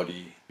covering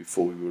body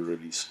before we were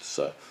released.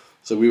 So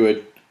we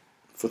were,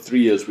 for 3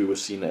 years, we were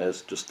seen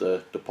as just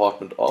a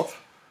department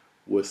off,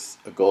 with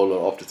a goal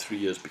of after 3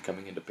 years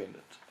becoming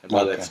independent. And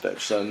by that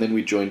stage, and then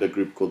we joined a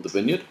group called the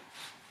Vineyard,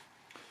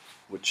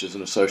 which is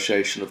an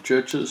association of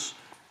churches,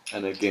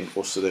 and again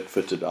also that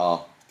fitted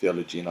our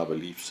theology and our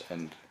beliefs,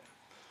 and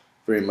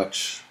very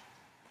much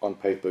on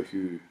paper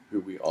who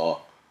we are,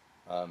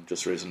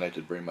 just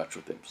resonated very much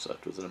with them. So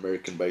it was an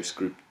American-based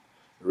group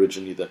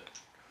originally that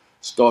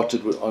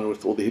started with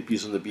all the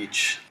hippies on the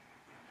beach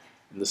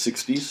in the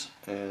 60s,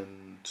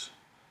 and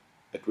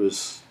it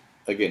was,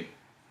 again,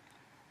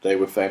 they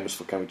were famous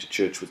for coming to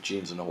church with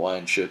jeans and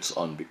Hawaiian shirts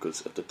on,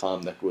 because at the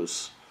time that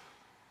was,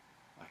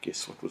 I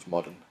guess, what was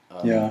modern.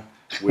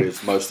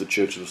 Whereas most of the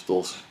churches were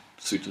still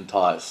suit and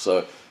ties,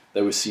 so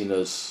they were seen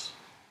as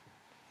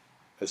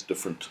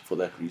different for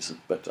that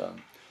reason. But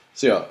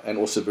and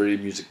also very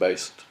music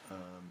based,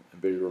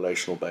 and very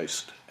relational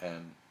based,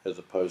 and as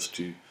opposed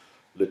to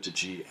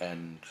liturgy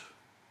and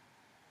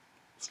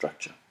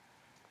structure.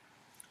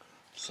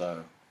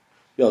 So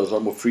there was a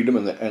lot more freedom,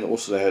 and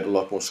also they had a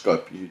lot more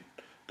scope. You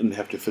didn't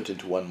have to fit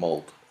into one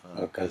mold,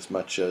 as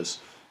much as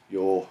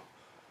your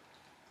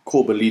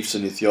core beliefs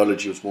and your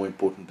theology was more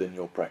important than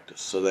your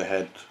practice. So they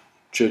had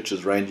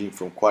churches ranging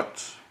from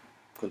quite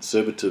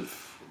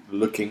conservative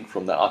looking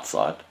from the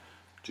outside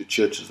to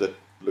churches that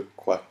look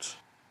quite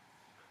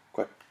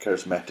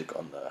charismatic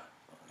on the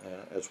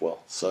as well.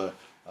 So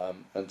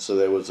and so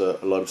there was a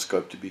lot of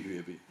scope to be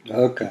who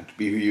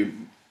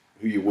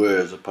you were,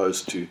 as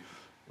opposed to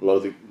a lot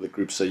of the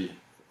groups say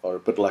are a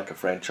bit like a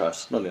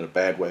franchise, not in a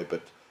bad way,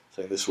 but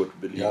saying this is what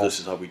we believe, this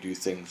is how we do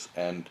things.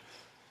 And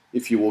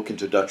if you walk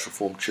into a Dutch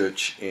Reformed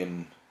church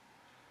in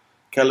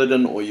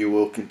Caledon, or you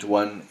walk into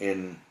one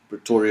in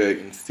Pretoria,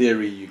 in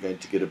theory you're going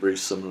to get a very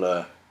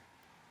similar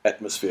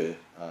atmosphere,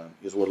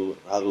 is how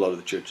a lot of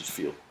the churches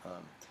feel.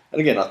 And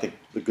again, I think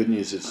the good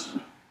news is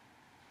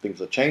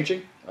things are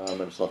changing,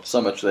 and it's not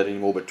so much that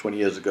anymore, but 20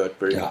 years ago,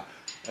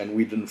 and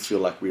we didn't feel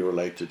like we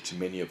related to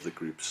many of the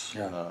groups.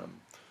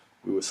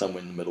 We were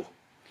somewhere in the middle.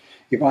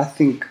 If I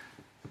think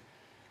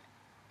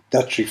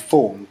Dutch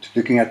Reformed,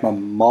 looking at my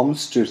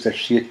mom's church that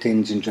she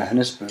attends in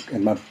Johannesburg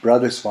and my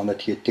brother's one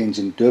that he attends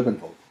in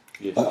Durbanville,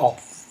 they are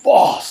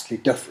vastly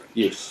different.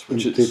 Yes,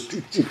 which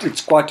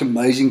it's quite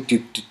amazing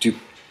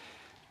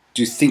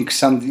to think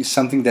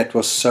something that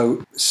was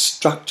so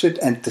structured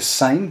and the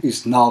same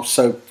is now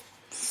so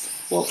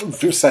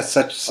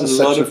such a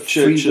lot of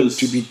churches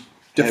to be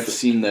different. Have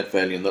seen that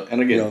value,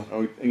 and again,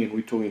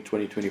 we're talking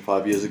 20,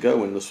 25 years ago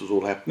when this was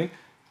all happening,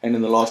 and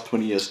in the last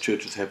 20 years,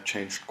 churches have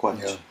changed quite.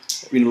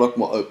 Been a lot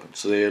more open.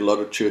 So there are a lot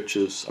of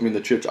churches. I mean,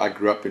 the church I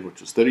grew up in,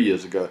 which was 30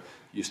 years ago,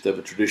 used to have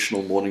a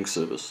traditional morning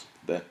service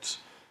that,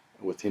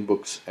 with hymn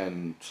books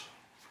and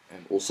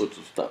all sorts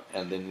of stuff,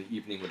 and then in the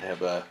evening would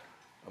have a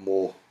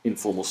more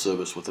informal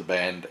service with a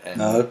band.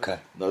 And in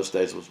those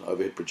days, it was an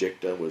overhead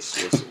projector.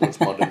 Was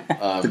modern.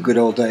 The good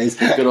old days.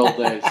 The good old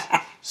days.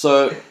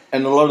 So,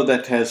 and a lot of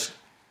that has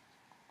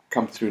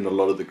come through in a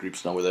lot of the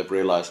groups now, where they've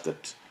realised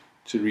that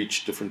to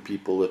reach different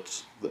people,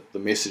 it's the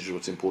message is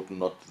what's important,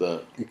 not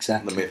the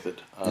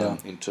method,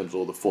 in terms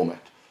of the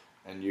format.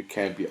 And you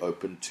can be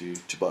open to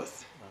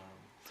both.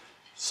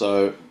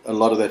 So a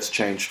lot of that's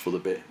changed for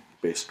the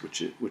best,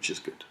 which is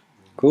good.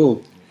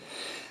 Cool.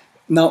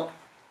 Now,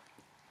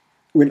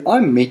 when I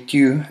met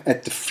you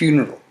at the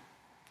funeral,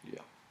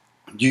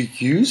 you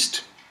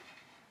used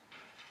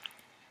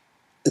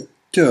a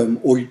term,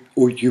 or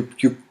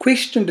you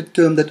questioned a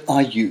term that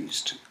I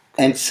used.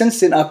 And since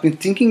then, I've been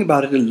thinking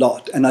about it a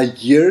lot, and I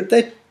hear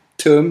that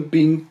term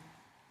being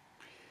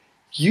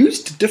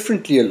used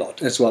differently a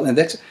lot as well. And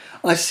that's,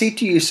 I said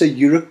to you, so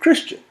you're a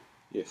Christian.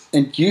 Yes.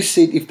 And you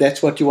said if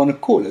that's what you want to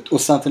call it, or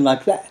something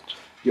like that.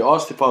 You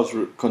asked if I was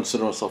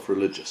consider myself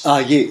religious.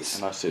 Yes.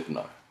 And I said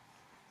no.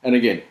 And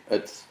again,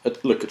 it's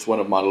one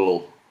of my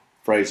little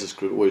phrases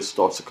that always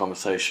starts a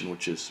conversation,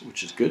 which is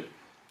good.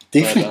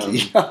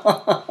 Definitely.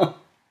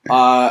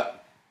 But,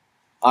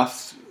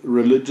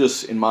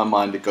 religious, in my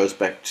mind, it goes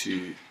back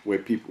to where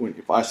people,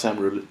 if I say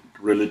I'm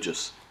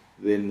religious,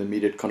 then the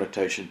immediate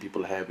connotation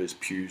people have is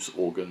pews,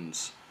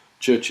 organs,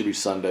 church every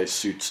Sunday,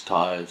 suits,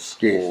 ties,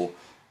 or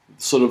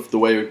sort of the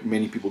way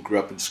many people grew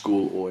up in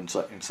school or in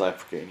South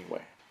Africa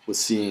anyway, was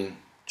seeing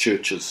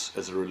churches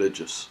as a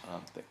religious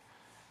thing.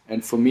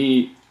 And for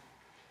me,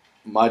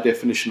 my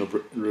definition of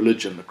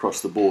religion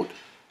across the board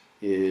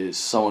is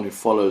someone who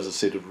follows a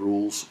set of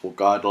rules or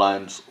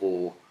guidelines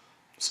or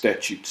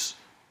statutes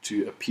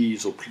to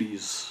appease or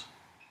please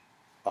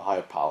a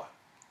higher power.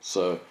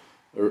 So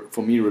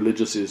for me,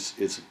 religious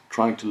is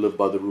trying to live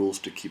by the rules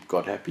to keep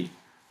God happy.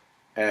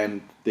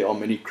 And there are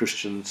many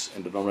Christians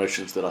and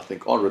denominations that I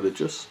think are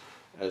religious,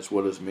 as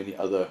well as many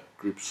other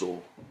groups.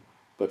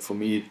 But for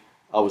me,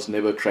 I was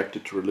never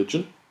attracted to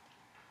religion.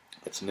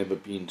 It's never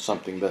been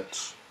something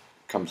that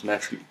comes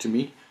naturally to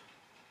me.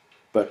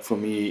 But for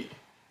me,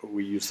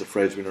 we use the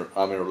phrase,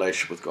 I'm in a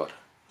relationship with God.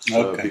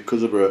 So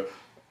because of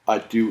I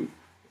do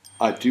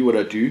what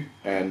I do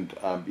and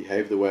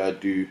behave the way I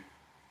do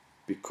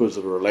because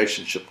of a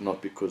relationship,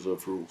 not because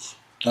of rules.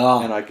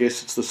 And I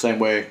guess it's the same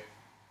way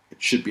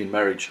it should be in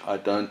marriage.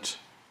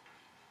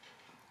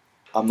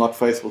 I'm not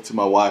faithful to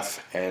my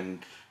wife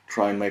and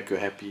try and make her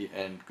happy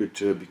and good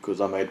to her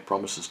because I made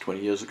promises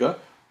 20 years ago.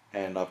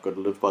 and I've got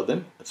to live by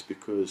them. It's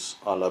because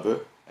I love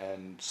her,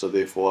 and so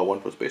therefore I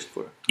want what's best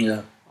for her.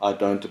 Yeah. I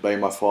don't obey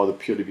my father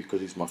purely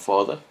because he's my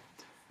father,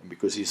 and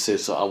because he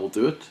says so I will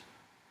do it.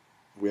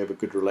 We have a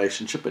good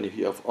relationship, and if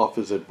he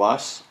offers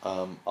advice,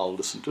 I'll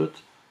listen to it.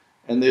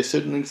 And there's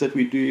certain things that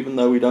we do even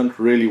though we don't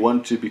really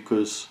want to,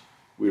 because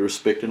we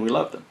respect and we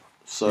love them.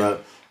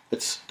 So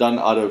it's done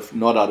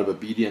not out of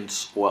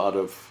obedience or out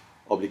of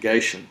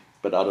obligation,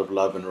 but out of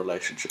love and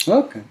relationship.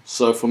 Okay.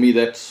 So for me,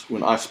 that's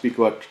when I speak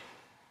about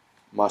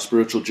my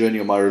spiritual journey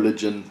or my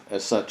religion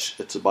as such,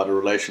 it's about a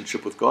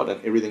relationship with God,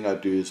 and everything I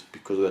do is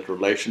because of that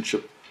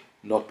relationship,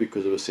 not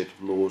because of a set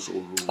of laws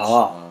or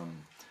rules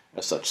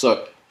as such.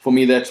 So for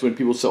me, that's when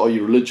people say, are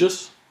you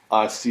religious?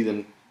 I see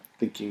them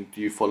thinking,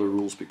 do you follow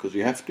rules because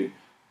you have to?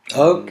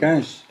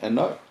 Okay. And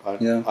no,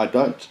 I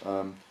don't.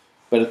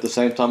 But at the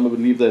same time, I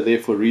believe they're there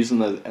for a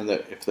reason, and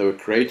that if they were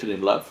created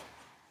in love,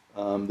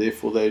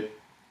 therefore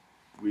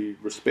we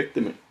respect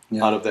them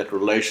out of that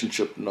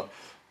relationship. No,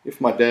 if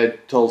my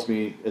dad tells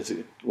me,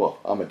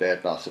 I'm a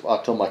dad now, so if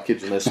I tell my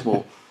kids when they're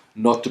small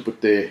not to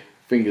put their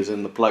fingers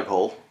in the plug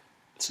hole,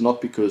 it's not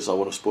because I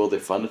want to spoil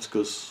their fun, it's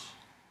because,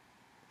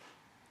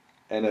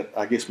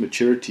 I guess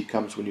maturity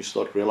comes when you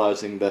start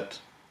realizing that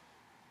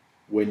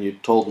when you're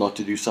told not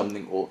to do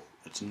something, or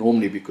it's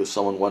normally because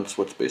someone wants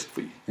what's best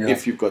for you,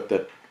 if you've got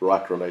that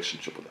right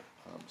relationship with them.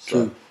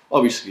 So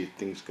obviously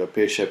things go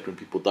pear-shaped when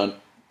people don't,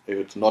 if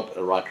it's not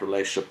a right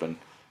relationship, and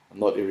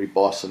not every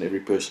boss and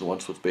every person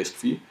wants what's best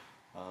for you.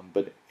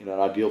 But in an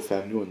ideal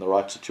family or in the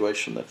right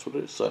situation, that's what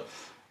it is. So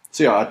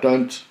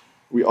yeah,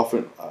 we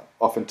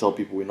often tell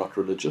people we're not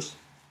religious,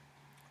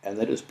 and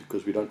that is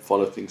because we don't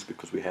follow things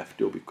because we have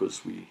to or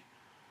because we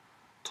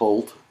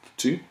told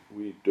to.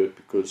 We do it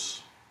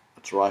because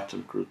it's right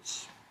and because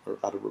it's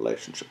out of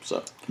relationship.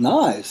 So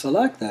nice, I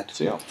like that.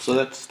 So yeah, so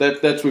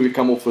that's where we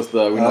come off with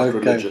we're not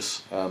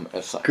religious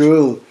as such.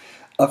 Cool.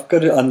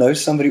 I know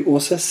somebody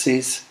also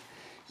says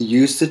he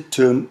used the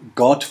term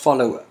God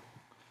follower.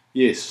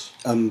 Yes.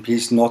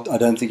 He's not. I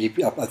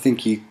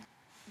think he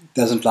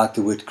doesn't like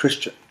the word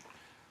Christian.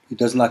 He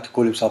doesn't like to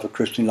call himself a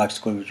Christian. He likes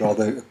to call himself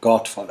rather a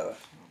God follower,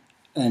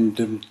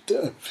 and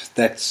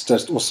that's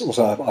just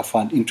also I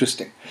find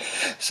interesting.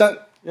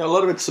 So yeah, a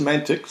lot of it's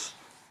semantics,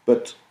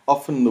 but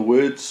often the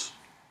words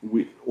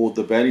or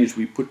the values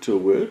we put to a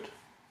word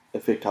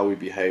affect how we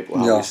behave or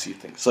how we see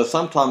things. So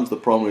sometimes the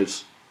problem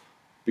is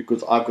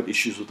because I've got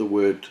issues with the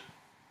word,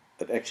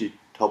 it actually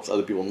helps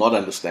other people not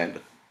understand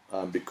it.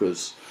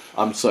 Because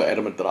I'm so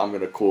adamant that I'm going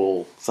to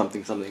call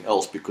something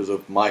else because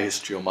of my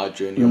history or my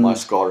journey or my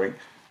scarring.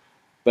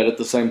 But at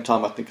the same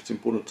time, I think it's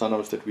important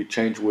sometimes that we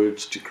change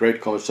words to create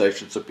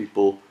conversations so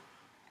people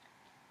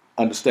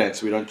understand,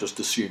 so we don't just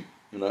assume,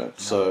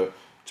 So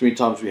too many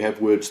times we have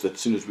words that as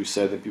soon as we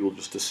say them, people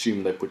just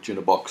assume they put you in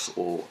a box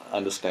or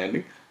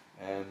understanding.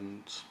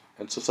 And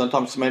so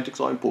sometimes semantics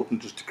are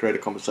important just to create a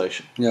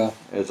conversation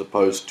as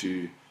opposed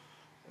to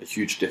a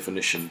huge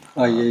definition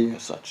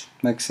as such.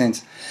 Makes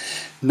sense.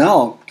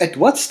 Now, at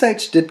what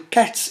stage did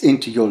cats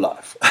enter your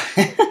life?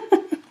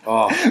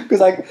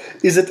 Because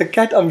is it a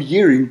cat I'm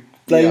hearing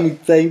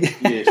playing?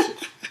 Yes,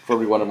 it's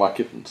probably one of my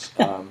kittens.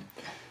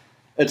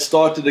 It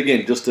started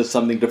again just as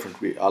something different.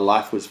 Our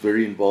life was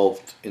very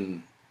involved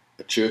in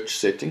a church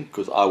setting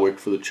because I worked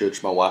for the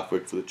church, my wife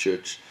worked for the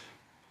church.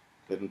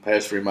 They didn't pay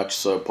us very much,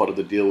 so part of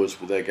the deal was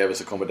they gave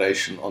us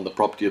accommodation on the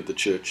property of the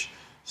church.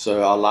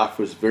 So our life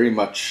was very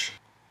much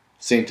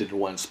centered in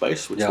one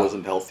space, which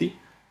wasn't healthy.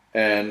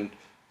 And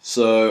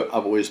so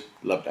I've always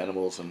loved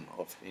animals and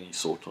of any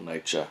sort or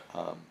nature.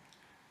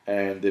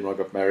 And then when I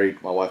got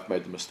married, my wife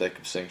made the mistake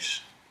of saying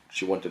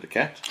she wanted a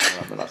cat.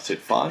 And I said,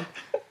 fine.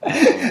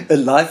 A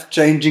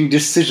life-changing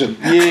decision.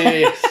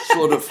 Yeah,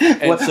 sort of.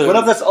 One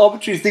of those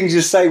arbitrary things you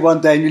say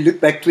one day and you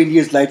look back 20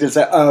 years later and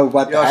say, oh,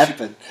 what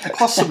happened? She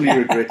possibly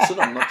regrets it,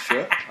 I'm not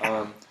sure.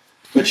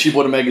 But she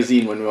bought a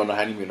magazine when we were on a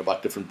honeymoon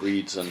about different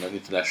breeds, and an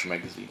international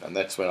magazine, and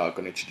that's when I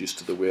got introduced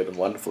to the weird and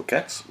wonderful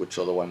cats, which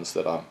are the ones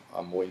that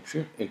I'm more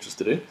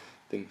interested in,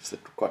 things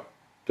that are quite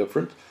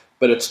different.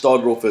 But it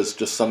started off as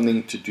just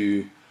something to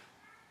do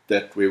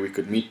that where we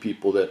could meet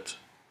people that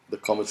the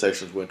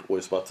conversations weren't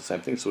always about the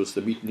same thing, so it was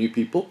to meet new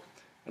people,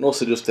 and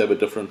also just to have a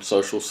different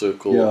social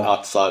circle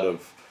outside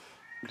of,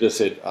 like I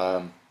said,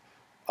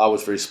 I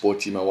was very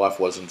sporty, my wife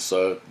wasn't,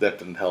 so that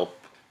didn't help.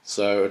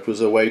 So it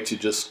was a way to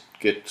just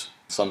get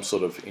some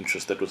sort of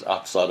interest that was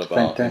outside of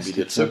our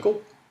immediate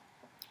circle.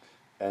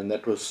 And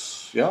that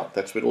was,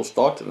 that's where it all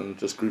started, and it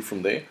just grew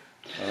from there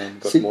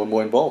and got more and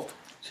more involved.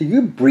 So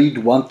you breed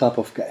one type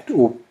of cat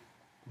or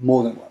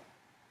more than one?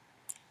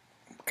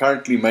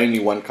 Currently mainly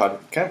one kind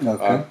of cat.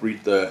 Okay. I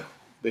breed the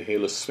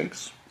hairless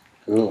Sphinx,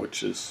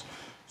 which is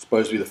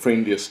supposed to be the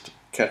friendliest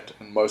cat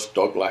and most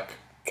dog-like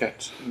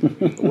cat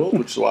in the world,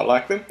 which is why I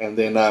like them. And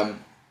then,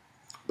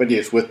 but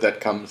yes, with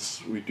that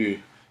comes, we do,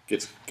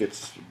 gets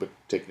a bit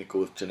technical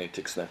with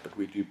genetics and that, but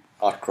we do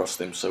outcross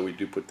them, so we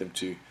do put them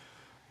to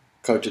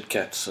coated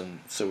cats,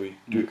 and so we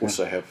do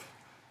also have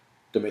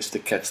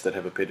domestic cats that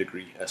have a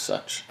pedigree as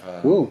such,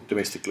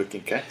 domestic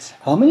looking cats.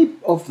 How many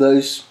of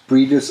those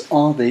breeders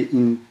are there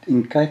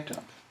in Cape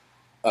Town?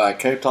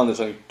 Cape Town, there's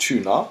only 2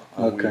 now.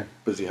 Okay. We're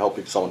busy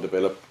helping someone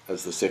develop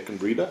as the second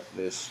breeder.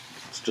 It's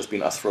just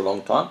been us for a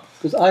long time.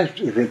 Because I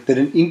did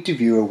an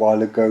interview a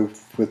while ago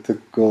with a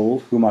girl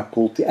whom I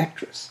called the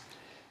actress.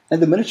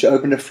 And the minute she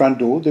opened the front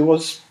door, there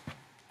was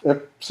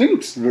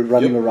things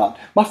running around.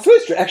 My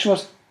first reaction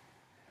was,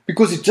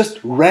 because it just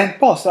ran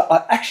past,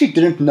 I actually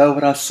didn't know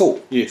what I saw.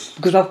 Yes.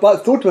 Because my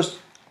thought was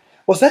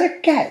that a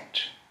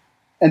cat?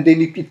 And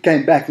then it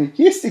came back, and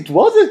yes, it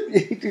was.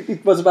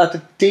 It was about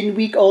a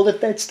 10-week-old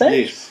at that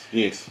stage.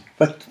 Yes.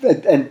 But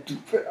and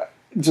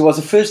it was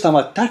the first time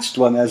I touched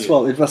one as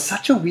well. It was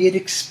such a weird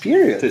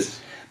experience. It is.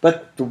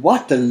 But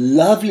what a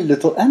lovely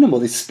little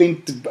animal!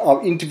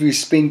 Our interview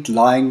spent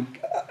lying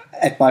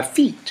at my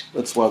feet.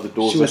 That's why the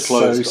doors She are was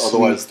closed. so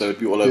Otherwise, sweet. they would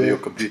be all over your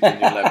computer in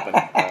your lap,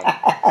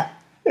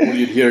 and all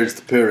you'd hear is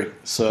the purring.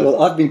 So.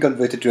 Well, I've been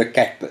converted to a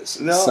cat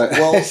person, No, so,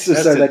 well, so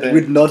that's that it,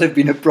 would not have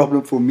been a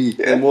problem for me.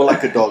 They're more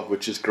like a dog,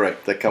 which is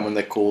great. They come and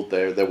they're called.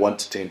 They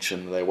want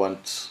attention. They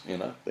want,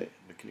 they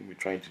can be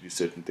trained to do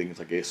certain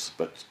things, I guess,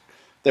 but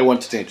they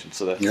want attention.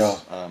 So that's.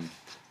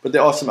 But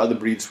there are some other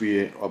breeds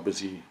we are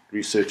busy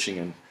researching,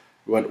 and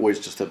we won't always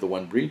just have the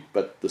one breed.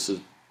 But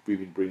we've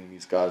been breeding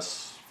these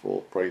guys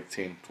for probably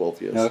 10,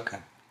 12 years. Okay.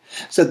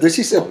 So this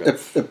is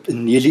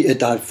nearly a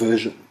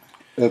diversion.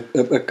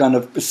 A kind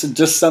of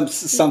just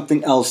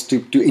something else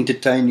to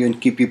entertain you and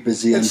keep you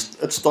busy.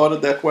 It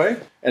started that way,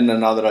 and then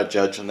now that I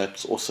judge, and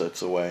it's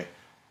a way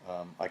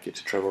I get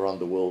to travel around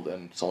the world,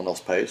 and someone else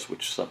pays,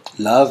 which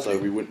Lovely. So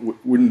we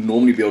wouldn't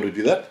normally be able to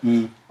do that.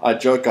 I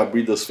joke I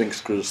breed the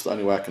Sphinx because it's the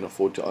only way I can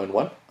afford to own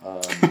one.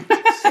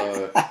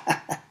 So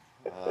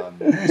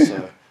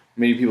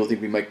many people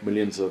think we make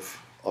millions of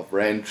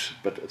rand,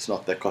 but it's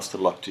not. That cost a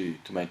lot to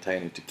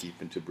maintain and to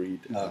keep and to breed.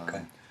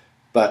 Okay.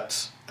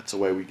 But it's a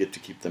way we get to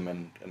keep them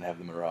and have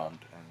them around.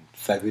 And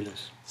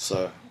Fabulous.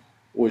 so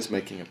always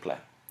making a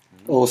plan.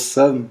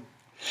 Awesome.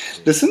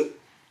 Listen,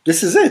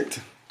 this is it.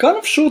 Kind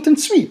of short and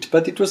sweet,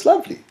 but it was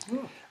lovely.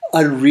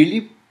 I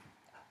really,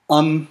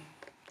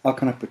 how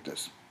can I put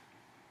this?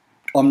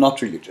 I'm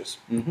not religious,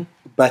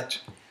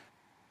 but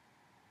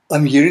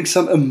I'm hearing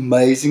some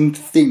amazing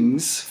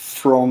things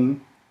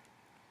from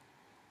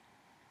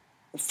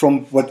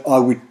what I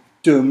would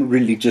term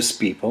religious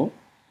people,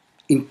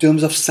 in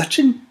terms of such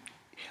an,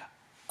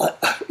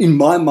 in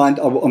my mind,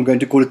 I'm going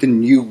to call it a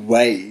new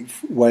way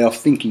of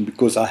thinking,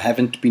 because I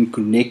haven't been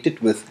connected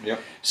with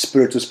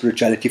spirit or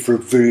spirituality for a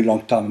very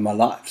long time in my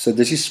life. So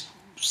this is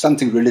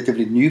something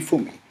relatively new for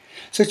me.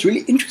 So it's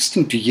really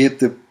interesting to hear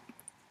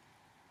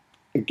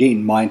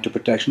again, my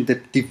interpretation, the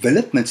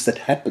developments that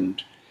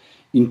happened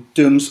in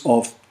terms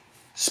of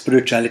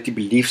spirituality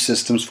belief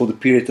systems for the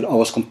period that I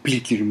was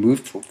completely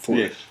removed from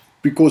it.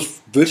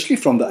 Because virtually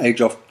from the age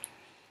of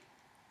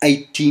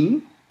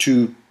 18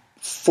 to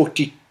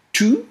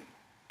 42,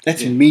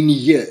 that's many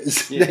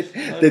years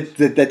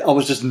that I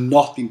was just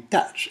not in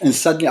touch. And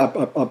suddenly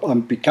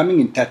I'm becoming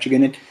in touch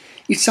again, and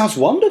it sounds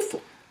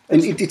wonderful.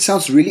 And it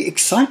sounds really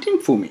exciting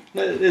for me.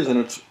 It is,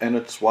 and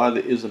it's why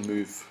there is a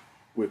move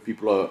where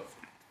people are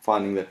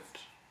finding that.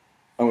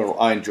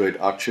 I enjoyed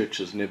our church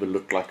has never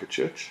looked like a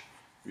church.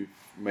 We've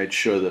made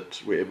sure that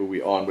wherever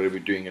we are and whatever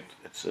we're doing, it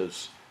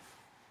says.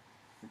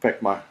 In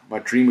fact, my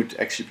dream would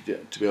actually be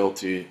to be able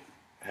to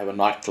have a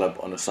nightclub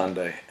on a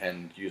Sunday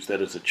and use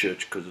that as a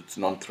church, because it's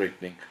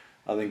non-threatening.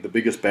 I think the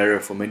biggest barrier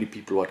for many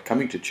people who are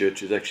coming to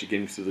church is actually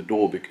getting through the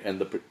door and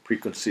the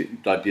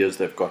preconceived ideas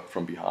they've got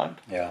from behind,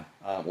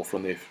 or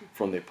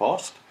from their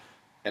past,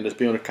 and it's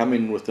being able to come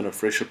in with a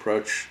fresh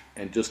approach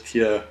and just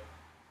hear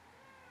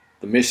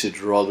the message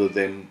rather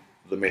than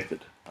the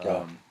method.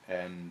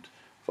 And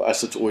for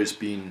us, it's always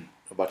been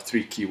about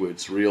 3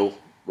 keywords: real,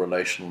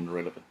 relational, and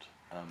relevant.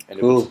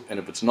 And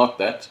if it's not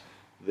that,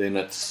 then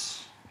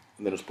it's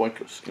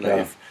pointless.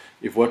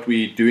 If what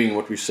we're doing,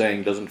 what we're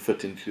saying, doesn't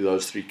fit into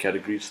those 3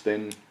 categories,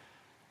 then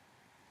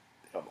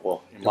in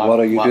what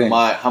are you doing?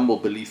 My humble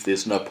belief,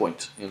 there's no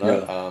point.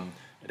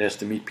 It has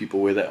to meet people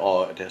where they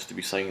are. It has to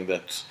be something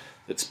that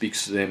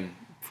speaks to them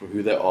for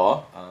who they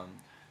are.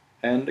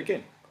 And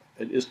again,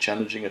 it is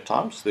challenging at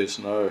times. It's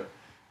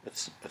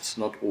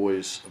not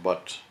always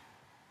about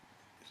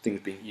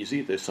things being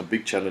easy. There's some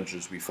big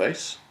challenges we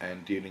face,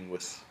 and dealing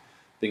with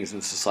things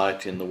in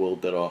society and the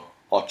world that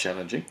are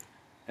challenging.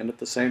 And at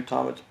the same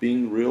time, it's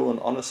being real and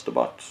honest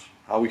about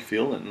how we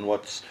feel and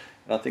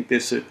I think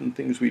there's certain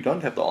things we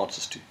don't have the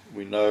answers to.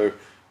 We know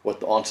what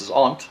the answers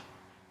aren't,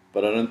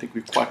 but I don't think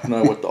we quite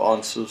know what the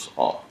answers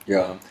are.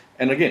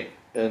 And again,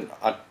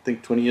 I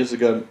think 20 years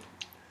ago,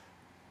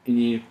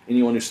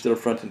 anyone who stood up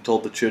front and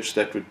told the church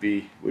that would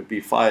be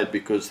fired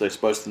because they're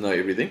supposed to know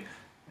everything.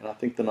 And I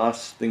think the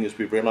nice thing is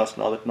we've realized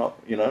now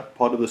that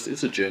part of this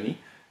is a journey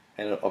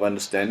and of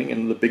understanding.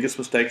 And the biggest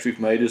mistakes we've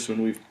made is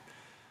when we've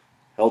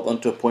held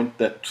onto a point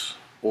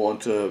or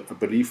onto a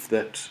belief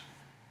that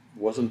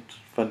wasn't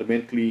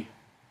fundamentally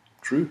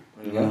true.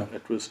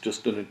 It was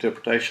just an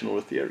interpretation or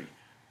a theory.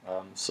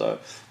 So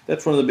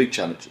that's one of the big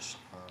challenges.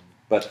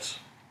 But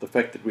the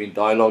fact that we're in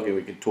dialogue and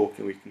we can talk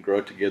and we can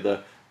grow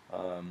together,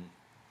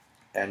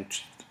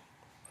 and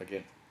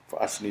again,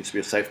 for us it needs to be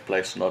a safe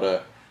place, not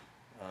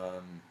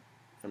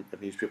And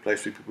it needs to be a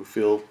place where people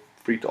feel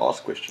free to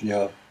ask questions.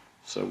 Yeah.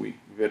 So we've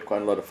had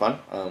quite a lot of fun.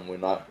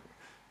 When I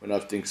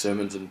was doing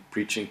sermons and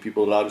preaching,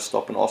 people are allowed to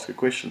stop and ask a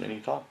question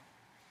anytime.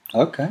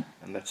 Okay.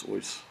 And that's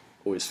always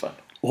fun.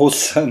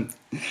 Awesome.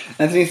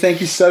 Anthony, thank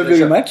you so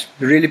very much.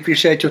 Really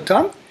appreciate your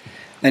time.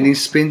 And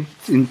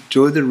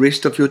enjoy the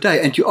rest of your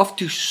day. And you're off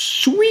to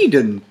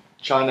Sweden.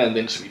 China and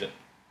then Sweden.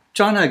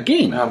 China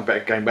again? I'm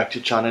going back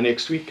to China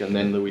next week and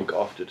then the week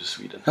after to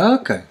Sweden.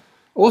 Okay.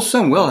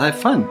 Awesome. Well, have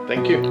fun.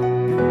 Thank you.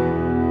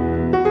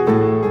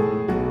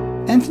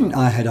 Anthony and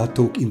I had our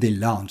talk in the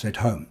lounge at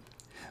home.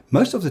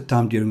 Most of the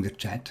time during the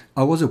chat,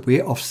 I was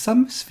aware of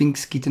some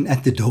Sphinx kitten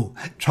at the door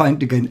trying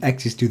to gain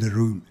access to the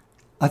room.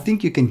 I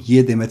think you can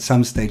hear them at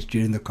some stage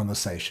during the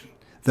conversation.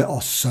 They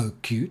are so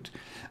cute.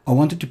 I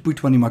wanted to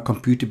put one in my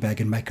computer bag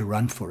and make a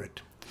run for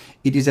it.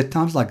 It is at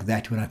times like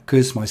that when I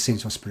curse my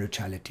sense of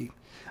spirituality.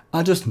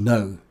 I just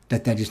know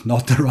that is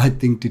not the right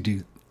thing to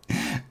do.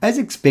 As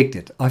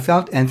expected, I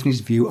found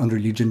Anthony's view on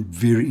religion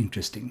very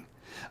interesting.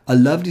 I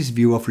loved his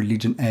view of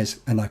religion as,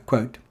 and I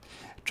quote,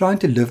 trying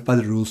to live by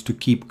the rules to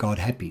keep God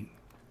happy.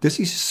 This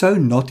is so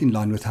not in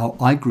line with how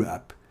I grew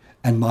up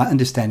and my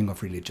understanding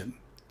of religion.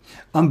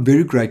 I'm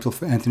very grateful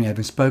for Anthony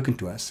having spoken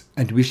to us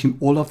and wish him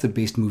all of the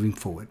best moving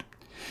forward.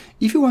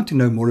 If you want to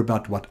know more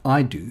about what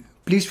I do,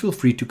 please feel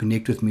free to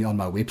connect with me on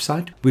my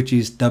website, which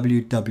is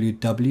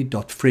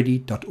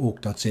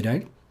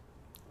www.freddy.org.za,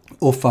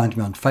 or find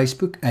me on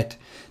Facebook at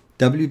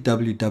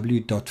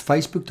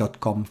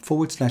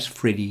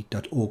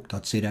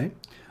www.facebook.com/freddy.org.za,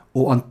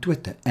 or on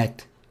Twitter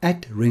at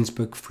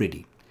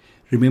 @RensburgFreddy.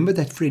 Remember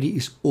that Freddy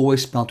is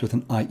always spelled with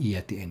an IE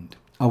at the end.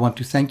 I want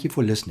to thank you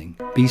for listening.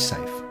 Be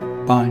safe.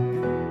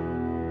 Bye.